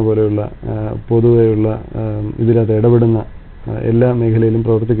സംഘടന പോലെയുള്ള പൊതുവെയുള്ള ഇതിനകത്ത് ഇടപെടുന്ന എല്ലാ മേഖലയിലും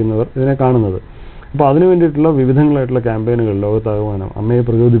പ്രവർത്തിക്കുന്നവർ ഇതിനെ കാണുന്നത്. അപ്പോൾ അതിനു വേണ്ടിയിട്ടുള്ള വിവിധങ്ങളായിട്ടുള്ള ക്യാമ്പയിനുകൾ ലോകത്താകമാനം അമ്മയെ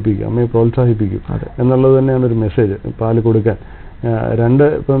പ്രചോദിപ്പിക്കുക, അമ്മയെ പ്രോത്സാഹിപ്പിക്കും എന്നുള്ളത് തന്നെയാണ് ഒരു മെസ്സേജ്. പാല് കൊടുക്കാൻ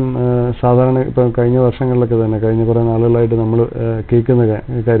ഇപ്പം സാധാരണ ഇപ്പം കഴിഞ്ഞ വർഷങ്ങളിലൊക്കെ തന്നെ, കഴിഞ്ഞ കുറേ നാളുകളായിട്ട് നമ്മൾ കേൾക്കുന്ന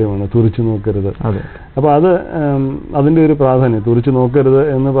കാര്യമാണ് തുറിച്ചു നോക്കരുത്. അപ്പോൾ അതിൻ്റെ ഒരു പ്രാധാന്യം, തുറിച്ചു നോക്കരുത്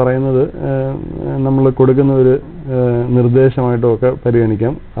എന്ന് പറയുന്നത് നമ്മൾ കൊടുക്കുന്ന ഒരു നിർദ്ദേശമായിട്ടും ഒക്കെ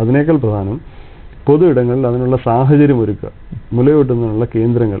പരിഗണിക്കാം. അതിനേക്കാൾ പ്രധാനം പൊതു ഇടങ്ങളിൽ അതിനുള്ള സാഹചര്യം ഒരുക്കുക. മുലയൂട്ടുന്നതിനുള്ള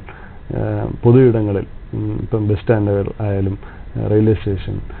കേന്ദ്രങ്ങൾ പൊതു ഇടങ്ങളിൽ, ഇപ്പം ബസ് സ്റ്റാൻഡുകൾ ആയാലും റെയിൽവേ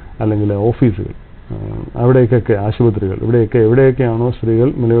സ്റ്റേഷൻ അല്ലെങ്കിൽ ഓഫീസുകൾ, അവിടേക്കൊക്കെ ആശുപത്രികൾ, എവിടെയൊക്കെയാണോ സ്ത്രീകൾ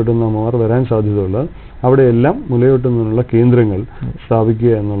മുലയൂട്ടുന്ന അമ്മമാർ വരാൻ സാധ്യതയുള്ളത് അവിടെയെല്ലാം മുലയൂട്ടുന്നതിനുള്ള കേന്ദ്രങ്ങൾ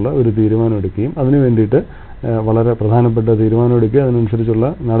സ്ഥാപിക്കുക എന്നുള്ള ഒരു തീരുമാനം എടുക്കുകയും അതിനു വേണ്ടിയിട്ട് വളരെ പ്രധാനപ്പെട്ട തീരുമാനം എടുക്കുക, അതിനനുസരിച്ചുള്ള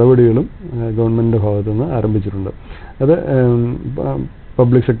നടപടികളും ഗവൺമെന്റിന്റെ ഭാഗത്തുനിന്ന് ആരംഭിച്ചിട്ടുണ്ട്. അത്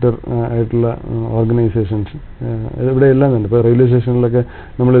പബ്ലിക് സെക്ടർ ആയിട്ടുള്ള ഓർഗനൈസേഷൻസ് ഇവിടെയെല്ലാം തന്നെ. ഇപ്പോൾ റെയിൽവേ സ്റ്റേഷനിലൊക്കെ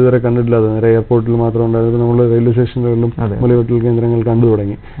നമ്മൾ ഇതുവരെ കണ്ടിട്ടില്ലാതെ, നേരെ എയർപോർട്ടിൽ മാത്രം ഉണ്ടായിരുന്നു, നമ്മൾ റെയിൽവേ സ്റ്റേഷനുകളിലും മുലയൂട്ടൽ കേന്ദ്രങ്ങൾ കണ്ടു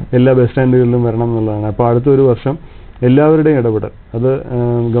തുടങ്ങി. എല്ലാ ബസ് സ്റ്റാൻഡുകളിലും വരണം എന്നുള്ളതാണ്. അപ്പോൾ അടുത്തൊരു വർഷം എല്ലാവരുടെയും ഇടപെടൽ, അത്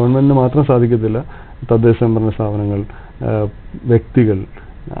ഗവൺമെന്റിന് മാത്രം സാധിക്കത്തില്ല, തദ്ദേശ സ്വയംഭരണ സ്ഥാപനങ്ങൾ, വ്യക്തികൾ,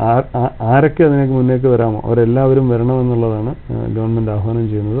 ആരൊക്കെ അതിനേക്ക് മുന്നേക്ക് വരാമോ അവരെല്ലാവരും വരണമെന്നുള്ളതാണ് ഗവൺമെന്റ് ആഹ്വാനം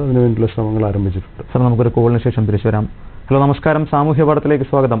ചെയ്യുന്നത്. അതിനുവേണ്ടിയുള്ള ശ്രമങ്ങൾ ആരംഭിച്ചിട്ടുണ്ട്. സാർ, നമുക്കൊരു കോളിന് ശേഷം തിരിച്ചു വരാം. ഹലോ, നമസ്കാരം. സാമൂഹ്യപാഠത്തിലേക്ക്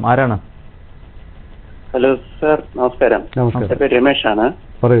സ്വാഗതം. ആരാണ്? ഹലോ സർ, നമസ്കാരം. എന്റെ പേര് രമേശാണ്.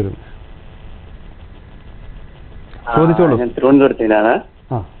 പറയൂ. ചോദിച്ചോളൂ. ഞാൻ തിരുവനന്തപുരത്തിലാണ്.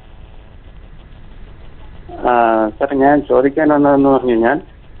 സാർ, ഞാൻ ചോദിക്കാൻ വന്നതെന്ന് പറഞ്ഞു കഴിഞ്ഞാൽ,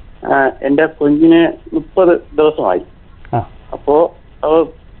 എന്റെ കുഞ്ഞിന് 30 ദിവസമായി. അപ്പോ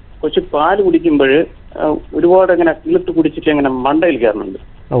കൊച്ചു പാല് കുടിക്കുമ്പോൾ ഒരുപാട് ഇങ്ങനെ ഇളുത്ത് കുടിച്ചിട്ട് ഇങ്ങനെ മണ്ടയിൽ കയറുന്നുണ്ട്.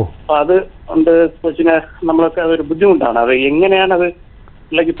 അപ്പൊ അത് കൊണ്ട് കൊച്ചിന് നമ്മളൊക്കെ അതൊരു ബുദ്ധിമുട്ടാണ്. അത് എങ്ങനെയാണ് അത്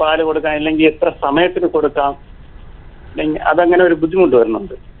അല്ലെങ്കിൽ പാല് കൊടുക്കാം, അല്ലെങ്കിൽ എത്ര സമയത്തിന് കൊടുക്കാം, അതങ്ങനെ ഒരു ബുദ്ധിമുട്ട്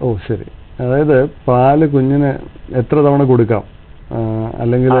വരുന്നുണ്ട്. ശരി. അതായത് പാല് കുഞ്ഞിന് എത്ര തവണ കൊടുക്കാം,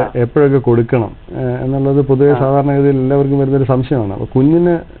 അല്ലെങ്കിൽ എപ്പോഴൊക്കെ കൊടുക്കണം എന്നുള്ളത് പൊതുവെ സാധാരണഗതിയിൽ എല്ലാവർക്കും വരുന്നൊരു സംശയമാണ്. അപ്പോൾ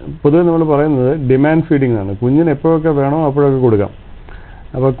കുഞ്ഞിന് പൊതുവെ നമ്മൾ പറയുന്നത് ഡിമാൻഡ് ഫീഡിംഗ് ആണ്. കുഞ്ഞിന് എപ്പോഴൊക്കെ വേണോ അപ്പോഴൊക്കെ കൊടുക്കാം.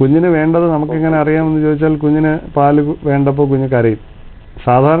 അപ്പോൾ കുഞ്ഞിന് വേണ്ടത് നമുക്കെങ്ങനെ അറിയാമെന്ന് ചോദിച്ചാൽ, കുഞ്ഞിന് പാല് വേണ്ടപ്പോൾ കുഞ്ഞ് കരയും.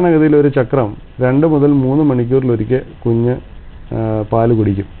 സാധാരണഗതിയിൽ ഒരു ചക്രം 2 മുതൽ 3 മണിക്കൂറിലൊരിക്കൽ കുഞ്ഞ് പാല്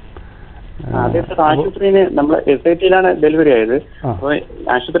കുടിക്കും. ആശുപത്രിയിൽ നമ്മൾ SIT-യിലാണ് ഡെലിവറി ആയത്. അപ്പോൾ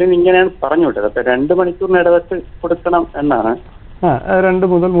ആശുപത്രിയിൽ ഇങ്ങനെയാണ് പറഞ്ഞു വിട്ടത്. അപ്പൊ 2 മണിക്കൂറിന് ഇടവിട്ട് കൊടുക്കണം എന്നാണ്.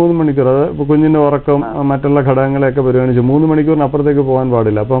 2 മുതൽ 3 മണിക്കൂർ. അത് കുഞ്ഞിന്റെ ഉറക്കം മറ്റുള്ള ഘടകങ്ങളെയൊക്കെ പരിഗണിച്ച് 3 മണിക്കൂറിന് അപ്പുറത്തേക്ക് പോകാൻ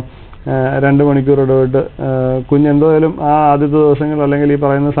പാടില്ല. അപ്പം 2 മണിക്കൂർ ഇടവിട്ട് കുഞ്ഞ് എന്തായാലും ആ ആദ്യത്തെ ദിവസങ്ങൾ അല്ലെങ്കിൽ ഈ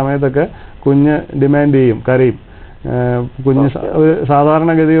പറയുന്ന സമയത്തൊക്കെ കുഞ്ഞ് ഡിമാൻഡ് ചെയ്യും, കരയും. കുഞ്ഞ് ഒരു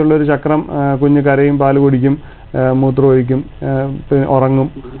സാധാരണഗതിയുള്ള ഒരു ചക്രം, കുഞ്ഞ് കരയും, പാല് കുടിക്കും, മൂത്രമൊഴിക്കും, പിന്നെ ഉറങ്ങും.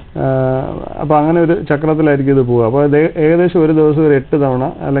 അപ്പോൾ അങ്ങനെ ഒരു ചക്രത്തിലായിരിക്കും ഇത് പോവുക. അപ്പോൾ ഏകദേശം ഒരു ദിവസം ഒരു 8 തവണ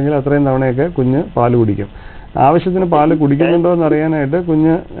അല്ലെങ്കിൽ അത്രയും തവണയൊക്കെ കുഞ്ഞ് പാല് കുടിക്കും. ആവശ്യത്തിന് പാല് കുടിക്കുന്നുണ്ടോ എന്ന് അറിയാനായിട്ട്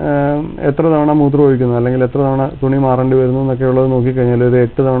കുഞ്ഞ് എത്ര തവണ മൂത്രം ഒഴിക്കുന്നു അല്ലെങ്കിൽ എത്ര തവണ തുണി മാറേണ്ടി വരുന്നു എന്നൊക്കെ ഉള്ളത് നോക്കിക്കഴിഞ്ഞാൽ ഒരു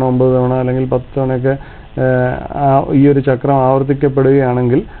 8 തവണ 9 തവണ അല്ലെങ്കിൽ 10 തവണയൊക്കെ ഈ ഒരു ചക്രം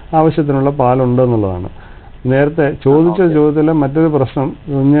ആവർത്തിക്കപ്പെടുകയാണെങ്കിൽ ആവശ്യത്തിനുള്ള പാലുണ്ടെന്നുള്ളതാണ്. നേരത്തെ ചോദിച്ച ചോദ്യത്തിലെ മറ്റൊരു പ്രശ്നം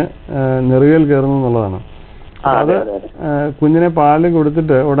കുഞ്ഞ് നെറുകയിൽ കയറുന്നു എന്നുള്ളതാണ്. അത് കുഞ്ഞിനെ പാല്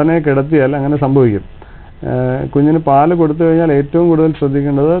കൊടുത്തിട്ട് ഉടനെ കിടത്തിയാൽ അങ്ങനെ സംഭവിക്കും. കുഞ്ഞിന് പാല് കൊടുത്തു കഴിഞ്ഞാൽ ഏറ്റവും കൂടുതൽ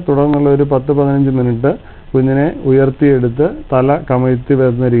ശ്രദ്ധിക്കേണ്ടത് തുടർന്നുള്ള ഒരു 10-15 മിനിറ്റ് കുഞ്ഞിനെ ഉയർത്തിയെടുത്ത് തല കമഴ്ത്തി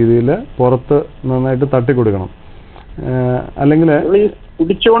വരുന്ന രീതിയിൽ പുറത്ത് നന്നായിട്ട് തട്ടിക്കൊടുക്കണം. അല്ലെങ്കിൽ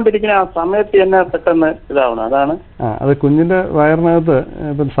കുടിച്ചുകൊണ്ടിരിക്കുന്ന ആ സമയത്ത് തന്നെ പെട്ടെന്ന് ഇതാവണം. അതാണ് അത് കുഞ്ഞിന്റെ വയറിനകത്ത്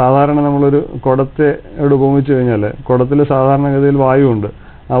ഇപ്പം സാധാരണ നമ്മളൊരു കുടത്തോട് ഉപമിച്ചു കഴിഞ്ഞാൽ കുടത്തിൽ സാധാരണഗതിയിൽ വായുവുണ്ട്.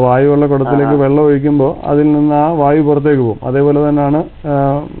 ആ വായുവുള്ള കുടത്തിലേക്ക് വെള്ളം ഒഴിക്കുമ്പോൾ അതിൽ നിന്ന് ആ വായു പുറത്തേക്ക് പോകും. അതേപോലെ തന്നെയാണ്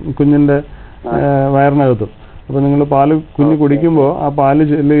കുഞ്ഞിന്റെ വയറിനകത്തും. അപ്പൊ നിങ്ങൾ പാല് കുഞ്ഞ് കുടിക്കുമ്പോൾ ആ പാല്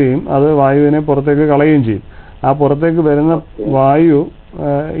ചെല്ലുകയും അത് വായുവിനെ പുറത്തേക്ക് കളയുകയും ചെയ്യും. ആ പുറത്തേക്ക് വരുന്ന വായു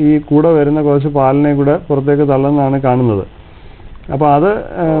ഈ കൂടെ വരുന്ന കുറച്ച് പാലിനെ കൂടെ പുറത്തേക്ക് തള്ളുന്നതാണ് കാണുന്നത്. അപ്പൊ അത്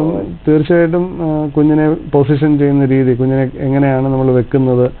തീർച്ചയായിട്ടും കുഞ്ഞിനെ പൊസിഷൻ ചെയ്യുന്ന രീതി, കുഞ്ഞിനെ എങ്ങനെയാണ് നമ്മൾ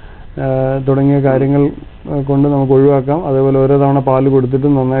വെക്കുന്നത് തുടങ്ങിയ കാര്യങ്ങൾ കൊണ്ട് നമുക്ക് ഒഴിവാക്കാം. അതേപോലെ ഓരോ തവണ പാല് കൊടുത്തിട്ട്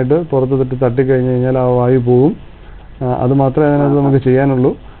നന്നായിട്ട് പുറത്ത് തട്ടിക്കഴിഞ്ഞു കഴിഞ്ഞാൽ ആ വായു പോവും. അത് മാത്രമേ അതിനകത്ത് നമുക്ക്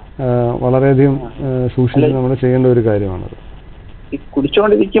ചെയ്യാനുള്ളൂ. വളരെയധികം സൂക്ഷിച്ച് നമ്മൾ ചെയ്യേണ്ട ഒരു കാര്യമാണത്. ഈ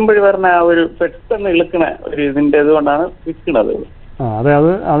കുടിച്ചുകൊണ്ടിരിക്കുമ്പോൾ പറഞ്ഞ ആ ഒരു പെട്ടെന്ന് ഇളുക്കണ ഒരു ഇതിന്റെ ഇതുകൊണ്ടാണ് വിൽക്കുന്നത്. അതെ,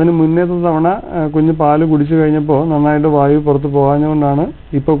 അത് അതിന് മുന്നേത്തെ തവണ കുഞ്ഞ് പാല് കുടിച്ചു കഴിഞ്ഞപ്പോൾ നന്നായിട്ട് വായു പുറത്ത് പോകാഞ്ഞുകൊണ്ടാണ്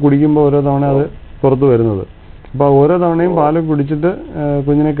ഇപ്പോൾ കുടിക്കുമ്പോൾ ഓരോ തവണ അത് പുറത്ത് വരുന്നത്. അപ്പോൾ ഓരോ തവണയും പാല് കുടിച്ചിട്ട്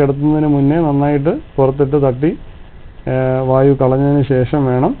കുഞ്ഞിനെ കിടത്തുന്നതിന് മുന്നേ നന്നായിട്ട് പുറത്തിട്ട് തട്ടി വായു കളഞ്ഞതിന് ശേഷം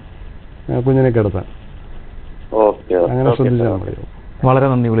വേണം കുഞ്ഞിനെ കിടത്താൻ. അങ്ങനെ ശ്രദ്ധിച്ചാൽ മതി. വളരെ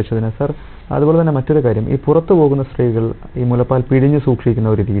നന്ദി വിളിച്ചതിന് സർ. അതുപോലെ തന്നെ മറ്റൊരു കാര്യം, ഈ പുറത്തു പോകുന്ന സ്ത്രീകൾ ഈ മുലപ്പാൽ പിഴിഞ്ഞു സൂക്ഷിക്കുന്ന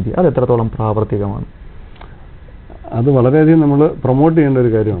ഒരു രീതി, അത് എത്രത്തോളം പ്രാവർത്തികമാണ്? അത് വളരെയധികം നമ്മൾ പ്രൊമോട്ട് ചെയ്യേണ്ട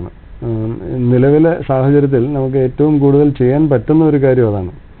ഒരു കാര്യമാണ്. നിലവിലെ സാഹചര്യത്തിൽ നമുക്ക് ഏറ്റവും കൂടുതൽ ചെയ്യാൻ പറ്റുന്ന ഒരു കാര്യം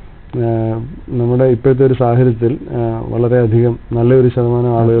അതാണ്. നമ്മുടെ ഇപ്പോഴത്തെ ഒരു സാഹചര്യത്തിൽ വളരെയധികം നല്ലൊരു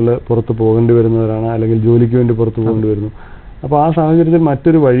ശതമാനം ആളുകൾ പുറത്ത് പോകേണ്ടി വരുന്നവരാണ്, അല്ലെങ്കിൽ ജോലിക്ക് വേണ്ടി പുറത്ത് പോകേണ്ടി വരുന്നു. അപ്പോൾ ആ സാഹചര്യത്തിൽ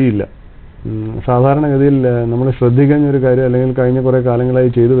മറ്റൊരു വഴിയില്ല. സാധാരണഗതിയിൽ നമ്മൾ ശ്രദ്ധിക്കുന്ന ഒരു കാര്യം, അല്ലെങ്കിൽ കഴിഞ്ഞ കുറേ കാലങ്ങളായി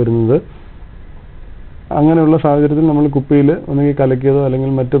ചെയ്തു വരുന്നത്, അങ്ങനെയുള്ള സാഹചര്യത്തിൽ നമ്മൾ കുപ്പിയിൽ ഒന്നുകിൽ കലക്കിയതോ അല്ലെങ്കിൽ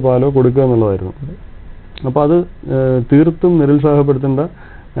മറ്റു പാലോ കൊടുക്കുക എന്നുള്ളതായിരുന്നു. അപ്പോൾ അത് തീർത്തും നിരുത്സാഹപ്പെടുത്തേണ്ട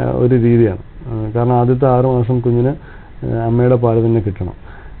ഒരു രീതിയാണ്. കാരണം ആദ്യത്തെ 6 മാസം കുഞ്ഞിന് അമ്മയുടെ പാല് തന്നെ കിട്ടണം.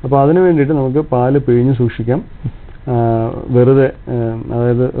 അപ്പോൾ അതിനു വേണ്ടിയിട്ട് നമുക്ക് പാല് പിഴിഞ്ഞ് സൂക്ഷിക്കാം. വെറുതെ,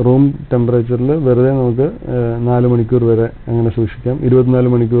 അതായത് റൂം ടെമ്പറേച്ചറിൽ വെറുതെ നമുക്ക് 4 മണിക്കൂർ വരെ അങ്ങനെ സൂക്ഷിക്കാം.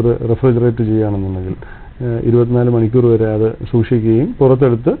 24 മണിക്കൂർ റെഫ്രിജറേറ്റ് ചെയ്യുകയാണെന്നുണ്ടെങ്കിൽ 24 മണിക്കൂർ വരെ അത് സൂക്ഷിക്കുകയും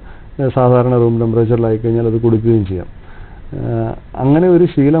പുറത്തെടുത്ത് സാധാരണ റൂം ടെമ്പറേച്ചറിലായി കഴിഞ്ഞാൽ അത് കൊടുക്കുകയും ചെയ്യാം. അങ്ങനെ ഒരു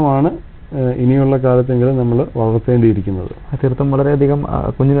ശീലമാണ് ഇനിയുള്ള കാലത്തെങ്കിലും നമ്മൾ വളർത്തേണ്ടിയിരിക്കുന്നത്. തീർത്തും വളരെയധികം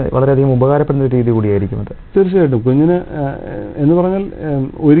കുഞ്ഞിന് വളരെയധികം ഉപകാരപ്പെടുന്ന ഒരു രീതി കൂടിയായിരിക്കും അത്. തീർച്ചയായിട്ടും കുഞ്ഞിന് എന്ന് പറഞ്ഞാൽ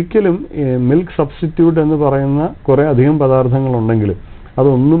ഒരിക്കലും മിൽക്ക് സബ്സ്റ്റിറ്റ്യൂട്ട് എന്ന് പറയുന്ന കുറേ അധികം പദാർത്ഥങ്ങളുണ്ടെങ്കിലും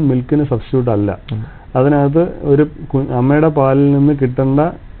അതൊന്നും മിൽക്കിന് സബ്സ്റ്റിറ്റ്യൂട്ട് അല്ല. അതിനകത്ത് ഒരു അമ്മയുടെ പാലിൽ നിന്ന് കിട്ടേണ്ട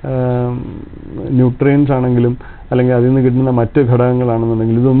ന്യൂട്രിയൻസ് ആണെങ്കിലും അല്ലെങ്കിൽ അതിൽ നിന്ന് കിട്ടുന്ന മറ്റ്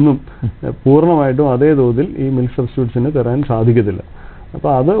ഘടകങ്ങളാണെന്നുണ്ടെങ്കിൽ ഇതൊന്നും പൂർണ്ണമായിട്ടും അതേ തോതിൽ ഈ മിൽക്ക് സബ്സ്റ്റിറ്റ്യൂട്ട്സിന് തരാൻ സാധിക്കത്തില്ല.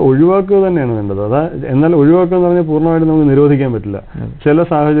 അപ്പോൾ അത് ഒഴിവാക്കുക തന്നെയാണ് വേണ്ടത്. എന്നാൽ ഒഴിവാക്കുക എന്ന് പറഞ്ഞാൽ പൂർണ്ണമായിട്ട് നമുക്ക് നിരോധിക്കാൻ പറ്റില്ല. ചില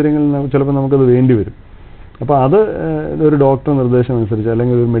സാഹചര്യങ്ങളിൽ ചിലപ്പോൾ നമുക്കത് വേണ്ടി വരും. അപ്പോൾ അത് ഒരു ഡോക്ടർ നിർദ്ദേശം അനുസരിച്ച്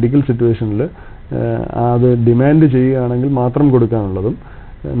അല്ലെങ്കിൽ ഒരു മെഡിക്കൽ സിറ്റുവേഷനിൽ അത് ഡിമാൻഡ് ചെയ്യുകയാണെങ്കിൽ മാത്രം കൊടുക്കാനുള്ളതും,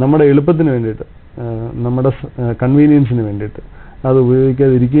 നമ്മുടെ എളുപ്പത്തിന് വേണ്ടിയിട്ട്, നമ്മുടെ കൺവീനിയൻസിന് വേണ്ടിയിട്ട് അത്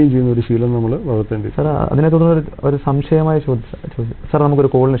ഉപയോഗിക്കാതിരിക്കുകയും ചെയ്യുന്ന ഒരു ശീലം നമ്മൾ വളർത്തേണ്ടി. സാർ, അതിനെ തുടർന്ന് ഒരു സംശയമായ ചോദിച്ചു. സാർ,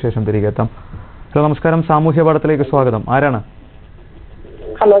 നമുക്കൊരു കോളിന് ശേഷം തിരികെ എത്താം. ഹലോ, നമസ്കാരം. സാമൂഹ്യപാഠത്തിലേക്ക് സ്വാഗതം. ആരാണ്?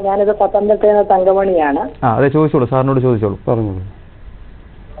 ഹലോ, ഞാനിത് പത്തനംതിട്ടയിൽ നിന്ന് തങ്കമണിയാണ്. അതെ, ചോദിച്ചോളൂ. സാറിനോട് ചോദിച്ചോളൂ. പറഞ്ഞോളൂ.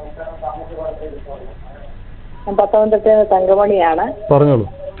 ഞാൻ പത്തനംതിട്ടയിൽ നിന്ന് തങ്കമണിയാണ്. പറഞ്ഞോളൂ.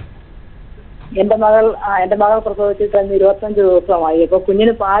 എന്റെ മകൾ പ്രസവിച്ചിട്ട് 25 ദിവസമായി. ഇപ്പൊ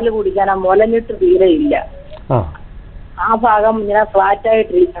കുഞ്ഞിന് പാല് കുടിക്കാൻ ആ മുലഞ്ഞിട്ട് തീരെയില്ല. ആ ഭാഗം ഇങ്ങനെ ഫ്ലാറ്റ്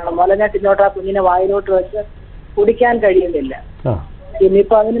ആയിട്ടിരിക്കണം. മുലഞ്ഞിട്ട് ഇങ്ങോട്ട് ആ കുഞ്ഞിനെ വായിലോട്ട് വെച്ച് കുടിക്കാൻ കഴിയുന്നില്ല.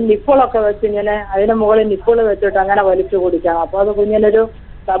 ഇനിയിപ്പോ അതിന് നിപ്പിളൊക്കെ വെച്ച് ഇങ്ങനെ അതിന് മുകളിൽ നിപ്പിള് വെച്ചിട്ട് അങ്ങനെ വലിച്ചു കുടിക്കണം. അപ്പൊ അത് കുഞ്ഞിനൊരു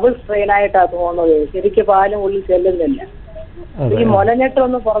ഡബിൾ സ്ട്രെയിൻ ആയിട്ടാണ് തോന്നുന്നത്. ശരിക്കും പാലും ഉള്ളിൽ ചെല്ലുന്നില്ല. ഈ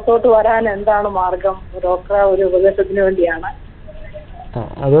മുലഞ്ഞിട്ടൊന്ന് പുറത്തോട്ട് വരാൻ എന്താണ് മാർഗം? ഡോക്ടറെ ഒരു ഉപദേശത്തിന് വേണ്ടിയാണ്.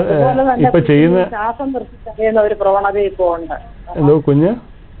 ശ്വാസം നിർത്തി കഴിയുന്ന ഒരു പ്രവണത ഇപ്പോ ഉണ്ട്. കുഞ്ഞ്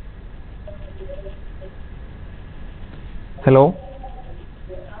ഹലോ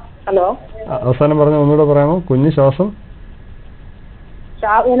ഹലോ അവസാനം പറഞ്ഞ ഒന്നുകൂടെ പറയാമോ? കുഞ്ഞ് ശ്വാസം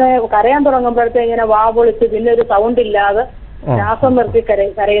ഇങ്ങനെ കരയാൻ തുടങ്ങുമ്പോഴത്തേ ഇങ്ങനെ വാ പൊളിച്ച് പിന്നെ ഒരു സൗണ്ട് ഇല്ലാതെ ശ്വാസം നിർത്തി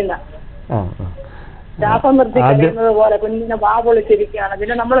കരയുന്ന ശ്വാസം നിർത്തി കരയുന്നത് പോലെ കുഞ്ഞിനെ വാ പൊളിച്ചിരിക്കുകയാണ്.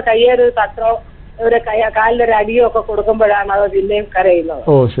 പിന്നെ നമ്മൾ കയ്യേറി തട്ടോ ഒരു കാലിലൊരു അടിയോ ഒക്കെ കൊടുക്കുമ്പോഴാണ് അത് പിന്നെയും കരയുന്നത്.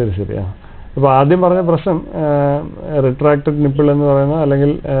 ഓ, ശരി ശരി. അപ്പോൾ ആദ്യം പറഞ്ഞ പ്രശ്നം റിട്രാക്റ്റഡ് നിപ്പിൾ എന്ന് പറയുന്ന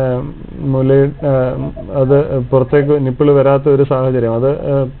അല്ലെങ്കിൽ അത് പുറത്തേക്ക് നിപ്പിൾ വരാത്ത ഒരു സാഹചര്യം, അത്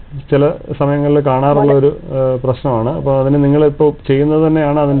ചില സമയങ്ങളിൽ കാണാറുള്ള ഒരു പ്രശ്നമാണ്. അപ്പോൾ അതിന് നിങ്ങളിപ്പോൾ ചെയ്യുന്നത്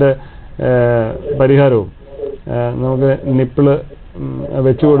തന്നെയാണ് അതിൻ്റെ പരിഹാരവും. നമുക്ക് നിപ്പിള്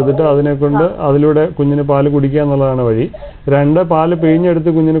വെച്ചു കൊടുത്തിട്ട് അതിനെ കൊണ്ട് അതിലൂടെ കുഞ്ഞിന് പാല് കുടിക്കുക എന്നുള്ളതാണ് വഴി. 2 പാല് പിഴിഞ്ഞെടുത്ത്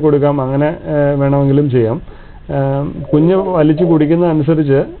കുഞ്ഞിന് കൊടുക്കാം, അങ്ങനെ വേണമെങ്കിലും ചെയ്യാം. കുഞ്ഞ് വലിച്ചു കുടിക്കുന്ന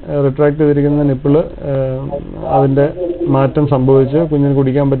അനുസരിച്ച് റിട്രാക്ട് ചെയ്തിരിക്കുന്ന നിപ്പിള് അതിൻ്റെ മാറ്റം സംഭവിച്ച് കുഞ്ഞിന്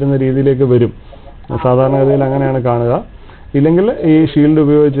കുടിക്കാൻ പറ്റുന്ന രീതിയിലേക്ക് വരും. സാധാരണഗതിയിൽ അങ്ങനെയാണ് കാണുക. ഇല്ലെങ്കിൽ ഈ ഷീൽഡ്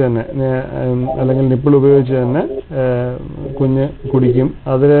ഉപയോഗിച്ച് തന്നെ അല്ലെങ്കിൽ നിപ്പിൾ ഉപയോഗിച്ച് തന്നെ കുഞ്ഞ് കുടിക്കും.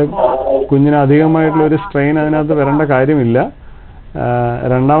 അതിൽ കുഞ്ഞിന് അധികമായിട്ടുള്ള ഒരു സ്ട്രെയിൻ അതിനകത്ത് വരേണ്ട കാര്യമില്ല.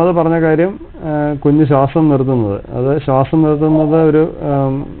 രണ്ടാമത് പറഞ്ഞ കാര്യം കുഞ്ഞ് ശ്വാസം നിർത്തുന്നത്. അത് ശ്വാസം നിർത്തുന്നത് ഒരു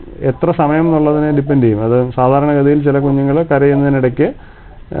എത്ര സമയം എന്നുള്ളതിനെ ഡിപ്പെൻഡ് ചെയ്യും. അത് സാധാരണഗതിയിൽ ചില കുഞ്ഞുങ്ങൾ കരയുന്നതിനിടയ്ക്ക്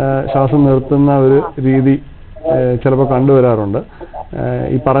ശ്വാസം നിർത്തുന്ന ഒരു രീതി ചിലപ്പോൾ കണ്ടുവരാറുണ്ട്.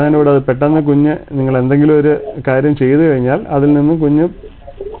 ഈ പറഞ്ഞതിലൂടെ അത് പെട്ടെന്ന് കുഞ്ഞ് നിങ്ങൾ എന്തെങ്കിലും ഒരു കാര്യം ചെയ്തു കഴിഞ്ഞാൽ അതിൽ നിന്നും കുഞ്ഞ്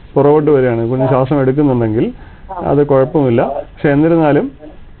പുറകോട്ട് വരികയാണ്. കുഞ്ഞ് ശ്വാസം എടുക്കുന്നുണ്ടെങ്കിൽ അത് കുഴപ്പമില്ല. പക്ഷെ എന്നിരുന്നാലും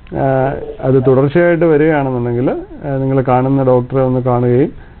അത് തുടർച്ചയായിട്ട് വരികയാണെന്നുണ്ടെങ്കിൽ നിങ്ങൾ കാണുന്ന ഡോക്ടറെ ഒന്ന്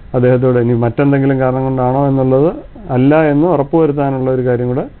കാണുകയും അദ്ദേഹത്തോട് ഇനി മറ്റെന്തെങ്കിലും കാരണം കൊണ്ടാണോ എന്നുള്ളത് അല്ല എന്ന് ഉറപ്പുവരുത്താനുള്ള ഒരു കാര്യം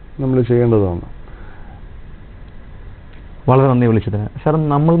കൂടെ നമ്മൾ ചെയ്യേണ്ടതാണ്. വളരെ നന്ദി വിളിച്ചതിന്. സാർ,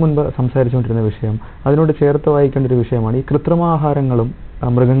 നമ്മൾ മുൻപ് സംസാരിച്ചുകൊണ്ടിരുന്ന വിഷയം അതിനോട് ചേർത്ത് വായിക്കേണ്ട ഒരു വിഷയമാണ് ഈ കൃത്രിമാഹാരങ്ങളും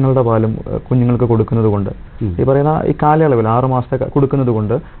മൃഗങ്ങളുടെ പാലും കുഞ്ഞുങ്ങൾക്ക് കൊടുക്കുന്നത് കൊണ്ട്, ഈ പറയുന്ന ഈ കാലയളവിൽ 6 മാസത്തെ കൊടുക്കുന്നത്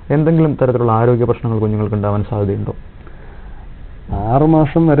കൊണ്ട് എന്തെങ്കിലും തരത്തിലുള്ള ആരോഗ്യ പ്രശ്നങ്ങൾ കുഞ്ഞുങ്ങൾക്ക് ഉണ്ടാവാൻ സാധ്യതയുണ്ടോ? 6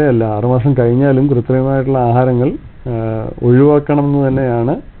 മാസം വരെയല്ല, 6 മാസം കഴിഞ്ഞാലും കൃത്രിമമായിട്ടുള്ള ആഹാരങ്ങൾ ഒഴിവാക്കണം എന്ന്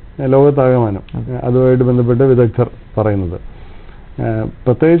തന്നെയാണ് ലോകത്താകമാനം അതുമായിട്ട് ബന്ധപ്പെട്ട് വിദഗ്ധർ പറയുന്നത്.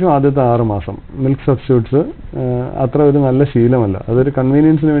 പ്രത്യേകിച്ചും ആദ്യത്തെ 6 മാസം മിൽക്ക് സബ്സ്റ്റിറ്റ്യൂട്ട്സ് അത്ര ഒരു നല്ല ശീലമല്ല. അതൊരു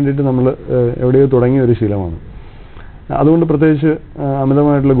കൺവീനിയൻസിന് വേണ്ടിയിട്ട് നമ്മൾ എവിടെയോ തുടങ്ങിയ ഒരു ശീലമാണ്. അതുകൊണ്ട് പ്രത്യേകിച്ച്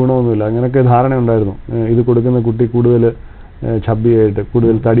അമിതമായിട്ടുള്ള ഗുണമൊന്നുമില്ല. അങ്ങനെയൊക്കെ ധാരണ ഉണ്ടായിരുന്നു. ഇത് കൊടുക്കുന്ന കുട്ടി കൂടുതൽ ചബ്ബിയായിട്ട്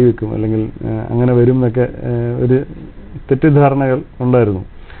കൂടുതൽ തടി വെക്കും അല്ലെങ്കിൽ അങ്ങനെ വരും എന്നൊക്കെ ഒരു തെറ്റിദ്ധാരണകൾ ഉണ്ടായിരുന്നു.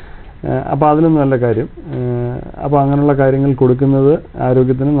 അപ്പോൾ അതിലൊന്നും നല്ല കാര്യം. അപ്പോൾ അങ്ങനെയുള്ള കാര്യങ്ങൾ കൊടുക്കുന്നത്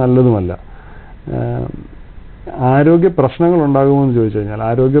ആരോഗ്യത്തിന് നല്ലതുമല്ല. ആരോഗ്യ പ്രശ്നങ്ങൾ ഉണ്ടാകുമെന്ന് ചോദിച്ചു കഴിഞ്ഞാൽ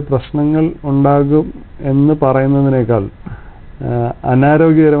ആരോഗ്യ പ്രശ്നങ്ങൾ ഉണ്ടാകും എന്ന് പറയുന്നതിനേക്കാൾ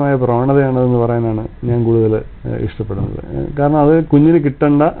അനാരോഗ്യകരമായ പ്രവണതയാണെന്ന് പറയാനാണ് ഞാൻ കൂടുതൽ ഇഷ്ടപ്പെടുന്നത്. കാരണം അത് കുഞ്ഞിന്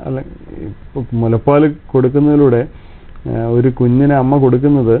കിട്ടേണ്ട അല്ലെങ്കിൽ മുലപ്പാൽ കൊടുക്കുന്നതിലൂടെ ഒരു കുഞ്ഞിനെ അമ്മ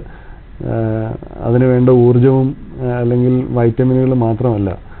കൊടുക്കുന്നത് അതിന് വേണ്ട ഊർജവും അല്ലെങ്കിൽ വൈറ്റമിനുകൾ മാത്രമല്ല,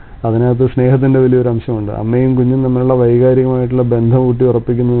 അതിനകത്ത് സ്നേഹത്തിൻ്റെ വലിയൊരു അംശമുണ്ട്. അമ്മയും കുഞ്ഞും തമ്മിലുള്ള വൈകാരികമായിട്ടുള്ള ബന്ധം ഊട്ടി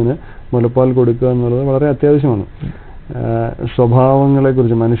ഉറപ്പിക്കുന്നതിന് മുലപ്പാൽ കൊടുക്കുക എന്നുള്ളത് വളരെ അത്യാവശ്യമാണ്.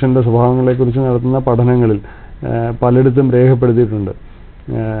 സ്വഭാവങ്ങളെക്കുറിച്ച്, മനുഷ്യൻ്റെ സ്വഭാവങ്ങളെക്കുറിച്ച് നടത്തുന്ന പഠനങ്ങളിൽ പലയിടത്തും രേഖപ്പെടുത്തിയിട്ടുണ്ട്.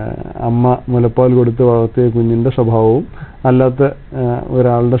 അമ്മ മുലപ്പാൽ കൊടുത്ത് വളർത്തിയ കുഞ്ഞിൻ്റെ സ്വഭാവവും അല്ലാത്ത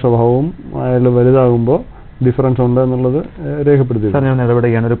ഒരാളുടെ സ്വഭാവവും അയാൾ വലുതാകുമ്പോൾ ഡിഫറൻസ് ഉണ്ട് എന്നുള്ളത് രേഖപ്പെടുത്തി. ഞാൻ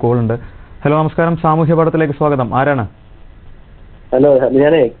ഇടപെടുകയാണ്. ഒരു കോൾ ഉണ്ട്. ഹലോ, നമസ്കാരം. സാമൂഹ്യപാഠത്തിലേക്ക് സ്വാഗതം. ആരാണ്? ഹലോ,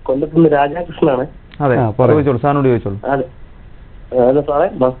 ഞാനേ കൊല്ലത്തുനിന്ന് രാജാകൃഷ്ണനാണ്. അതെ, ചോദിച്ചോളൂ. സാറിനോട് ചോദിച്ചോളൂ. അതെ സാറേ,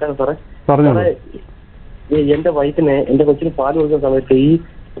 നമസ്കാരം സാറേ. സാറേ, എന്റെ വൈഫിന് എന്റെ കൊച്ചിന് പാല് കൊടുക്കുന്ന സമയത്ത് ഈ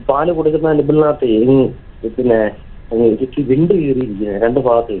പാല് കൊടുക്കുന്ന നിബിളിനകത്ത് പിന്നെ വിണ്ട് കീറിയിരിക്കുന്നത് 2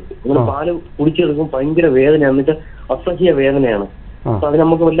 ഭാഗത്തേക്ക്. ഇങ്ങനെ പാല് കുടിച്ചെടുക്കും ഭയങ്കര വേദന, എന്നിട്ട് അസഹ്യ വേദനയാണ്. അപ്പൊ അത്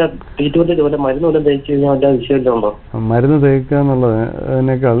നമുക്ക് വല്ല ട്രീറ്റ്മെന്റ് വല്ല മരുന്ന് വല്ലതും തേച്ച് കഴിഞ്ഞാൽ വല്ല വിഷയമുണ്ടോ? മരുന്ന് തേക്കുക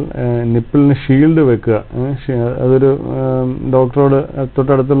എന്നുള്ളതിനേക്കാൾ നിപ്പിളിന് ഷീൽഡ് വെക്കുക. അതൊരു ഡോക്ടറോട്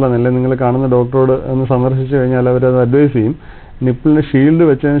തൊട്ടടുത്തുള്ള അല്ലെങ്കിൽ നിങ്ങൾ കാണുന്ന ഡോക്ടറോട് ഒന്ന് സന്ദർശിച്ചു കഴിഞ്ഞാൽ അവരത് അഡ്വൈസ് ചെയ്യും. നിപ്പിളിന് ഷീൽഡ്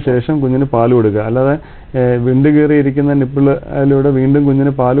വെച്ചതിന് ശേഷം കുഞ്ഞിന് പാല് കൊടുക്കുക. അല്ലാതെ വിണ്ട് കയറിയിരിക്കുന്ന നിപ്പിളിലൂടെ വീണ്ടും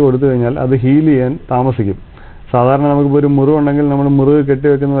കുഞ്ഞിന് പാല് കൊടുത്തു കഴിഞ്ഞാൽ അത് ഹീൽ ചെയ്യാൻ താമസിക്കും. സാധാരണ നമുക്കിപ്പോൾ ഒരു മുറിവുണ്ടെങ്കിൽ നമ്മൾ മുറിവ്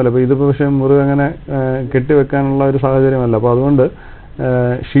കെട്ടിവെക്കുന്ന പോലെ, അപ്പോൾ ഇതിപ്പോൾ പക്ഷേ മുറിവ് അങ്ങനെ കെട്ടിവെക്കാനുള്ള ഒരു സാഹചര്യമല്ല. അപ്പോൾ അതുകൊണ്ട്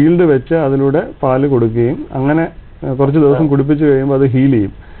ഷീൽഡ് വെച്ച് അതിലൂടെ പാല് കൊടുക്കുകയും അങ്ങനെ കുറച്ച് ദിവസം കുടിപ്പിച്ച് കഴിയുമ്പോൾ അത് ഹീൽ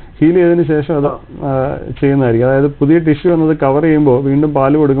ചെയ്യും. ഹീൽ ചെയ്തതിന് ശേഷം അത് ചെയ്യുന്നതായിരിക്കും. അതായത് പുതിയ ടിഷ്യൂ എന്നത് കവർ ചെയ്യുമ്പോൾ വീണ്ടും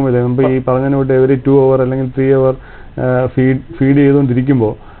പാല് കൊടുക്കുമ്പോഴേ നമുക്ക് ഈ പറഞ്ഞതിന് വിട്ട് എവറി 2 hour അല്ലെങ്കിൽ 3 hour ഫീഡ്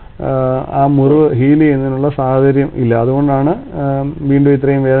ചെയ്തുകൊണ്ടിരിക്കുമ്പോൾ ആ മുറിവ് ഹീൽ ചെയ്യുന്നതിനുള്ള സാഹചര്യം ഇല്ല. അതുകൊണ്ടാണ് വീണ്ടും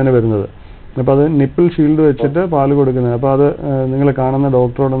ഇത്രയും വേദന വരുന്നത്. അപ്പോൾ അത് നിപ്പിൾ ഷീൽഡ് വെച്ചിട്ട് പാല് കൊടുക്കുന്നത്. അപ്പോൾ അത് നിങ്ങൾ കാണുന്ന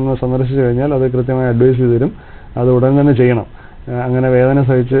ഡോക്ടറോടൊന്ന് സന്ദർശിച്ചു കഴിഞ്ഞാൽ അത് കൃത്യമായി അഡ്വൈസ് ചെയ്ത് തരും. അത് ഉടൻ തന്നെ ചെയ്യണം. അങ്ങനെ വേദന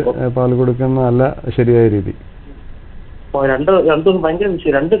സഹിച്ച് പാല് കൊടുക്കുന്നതല്ല ശരിയായ രീതി. രണ്ട് ദിവസം ഭയങ്കര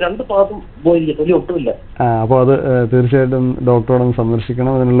വിഷയം, രണ്ട് ഭാഗത്തും പോയിരിക്കും, തൊലി ഒട്ടുമില്ല. അപ്പോൾ അത് തീർച്ചയായിട്ടും ഡോക്ടറോടൊന്ന്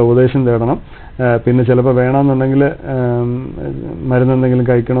സന്ദർശിക്കണം, അതിനുള്ള ഉപദേശം തേടണം. പിന്നെ ചിലപ്പോൾ വേണമെന്നുണ്ടെങ്കിൽ മരുന്ന് എന്തെങ്കിലും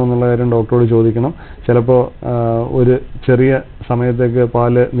കഴിക്കണമെന്നുള്ള കാര്യം ഡോക്ടറോട് ചോദിക്കണം. ചിലപ്പോൾ ഒരു ചെറിയ സമയത്തേക്ക്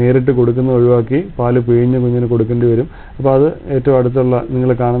പാല് നേരിട്ട് കൊടുക്കുന്നത് ഒഴിവാക്കി പാല് പിഴിഞ്ഞ് കുഞ്ഞിന് കൊടുക്കേണ്ടി വരും. അപ്പോൾ അത് ഏറ്റവും അടുത്തുള്ള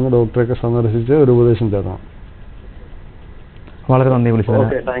നിങ്ങൾ കാണുന്ന ഡോക്ടറെയൊക്കെ സന്ദർശിച്ച് ഒരു ഉപദേശം തേടണം. വളരെ നന്ദി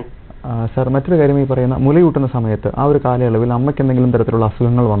വിളിച്ചത് സാർ. മറ്റൊരു കാര്യം, ഈ പറയുന്ന മുലയൂട്ടുന്ന സമയത്ത് ആ ഒരു കാലയളവിൽ അമ്മയ്ക്ക് എന്തെങ്കിലും തരത്തിലുള്ള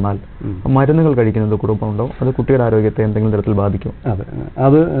അസുഖങ്ങൾ വന്നാൽ മരുന്നുകൾ കഴിക്കുന്നത് കുഴപ്പമുണ്ടോ? അത് കുട്ടിയുടെ ആരോഗ്യത്തെ എന്തെങ്കിലും തരത്തിൽ ബാധിക്കും? അതെ,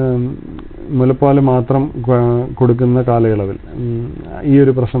 അത് മുലപ്പാല് മാത്രം കൊടുക്കുന്ന കാലയളവിൽ ഈ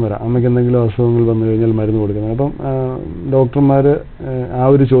ഒരു പ്രശ്നം വരാം. അമ്മയ്ക്ക് എന്തെങ്കിലും അസുഖങ്ങൾ വന്നു കഴിഞ്ഞാൽ മരുന്ന് കൊടുക്കുന്നത്. അപ്പം ഡോക്ടർമാർ ആ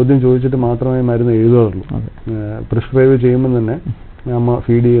ഒരു ചോദ്യം ചോദിച്ചിട്ട് മാത്രമേ മരുന്ന് എഴുതാറുള്ളൂ. പ്രിസ്ക്രൈബ് ചെയ്യുമ്പോൾ തന്നെ അമ്മ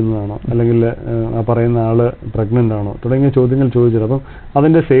ഫീഡ് ചെയ്യുന്നതാണോ, അല്ലെങ്കിൽ ആ പറയുന്ന ആള് പ്രഗ്നന്റ് ആണോ തുടങ്ങിയ ചോദ്യങ്ങൾ ചോദിച്ചിട്ട് അപ്പം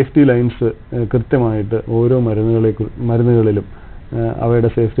അതിൻ്റെ സേഫ്റ്റി ലൈൻസ് കൃത്യമായിട്ട് ഓരോ മരുന്നുകളിലും അവയുടെ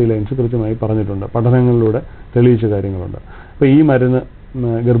സേഫ്റ്റി ലൈൻസ് കൃത്യമായി പറഞ്ഞിട്ടുണ്ട്. പഠനങ്ങളിലൂടെ തെളിയിച്ച കാര്യങ്ങളുണ്ട്. അപ്പോൾ ഈ മരുന്ന്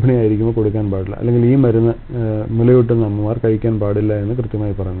ഗർഭിണിയായിരിക്കുമ്പോൾ കൊടുക്കാൻ പാടില്ല, അല്ലെങ്കിൽ ഈ മരുന്ന് മുലയൂട്ടുന്ന അമ്മമാർ കഴിക്കാൻ പാടില്ല എന്ന്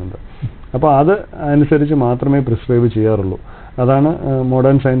കൃത്യമായി പറയുന്നുണ്ട്. അപ്പോൾ അത് അനുസരിച്ച് മാത്രമേ പ്രിസ്ക്രൈബ് ചെയ്യാറുള്ളൂ. അതാണ്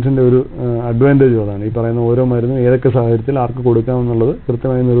മോഡേൺ സയൻസിൻ്റെ ഒരു അഡ്വാൻറ്റേജ്. അതാണ് ഈ പറയുന്ന ഓരോ മരുന്നും ഏതൊക്കെ സാഹചര്യത്തിൽ ആർക്ക് കൊടുക്കാമെന്നുള്ളത്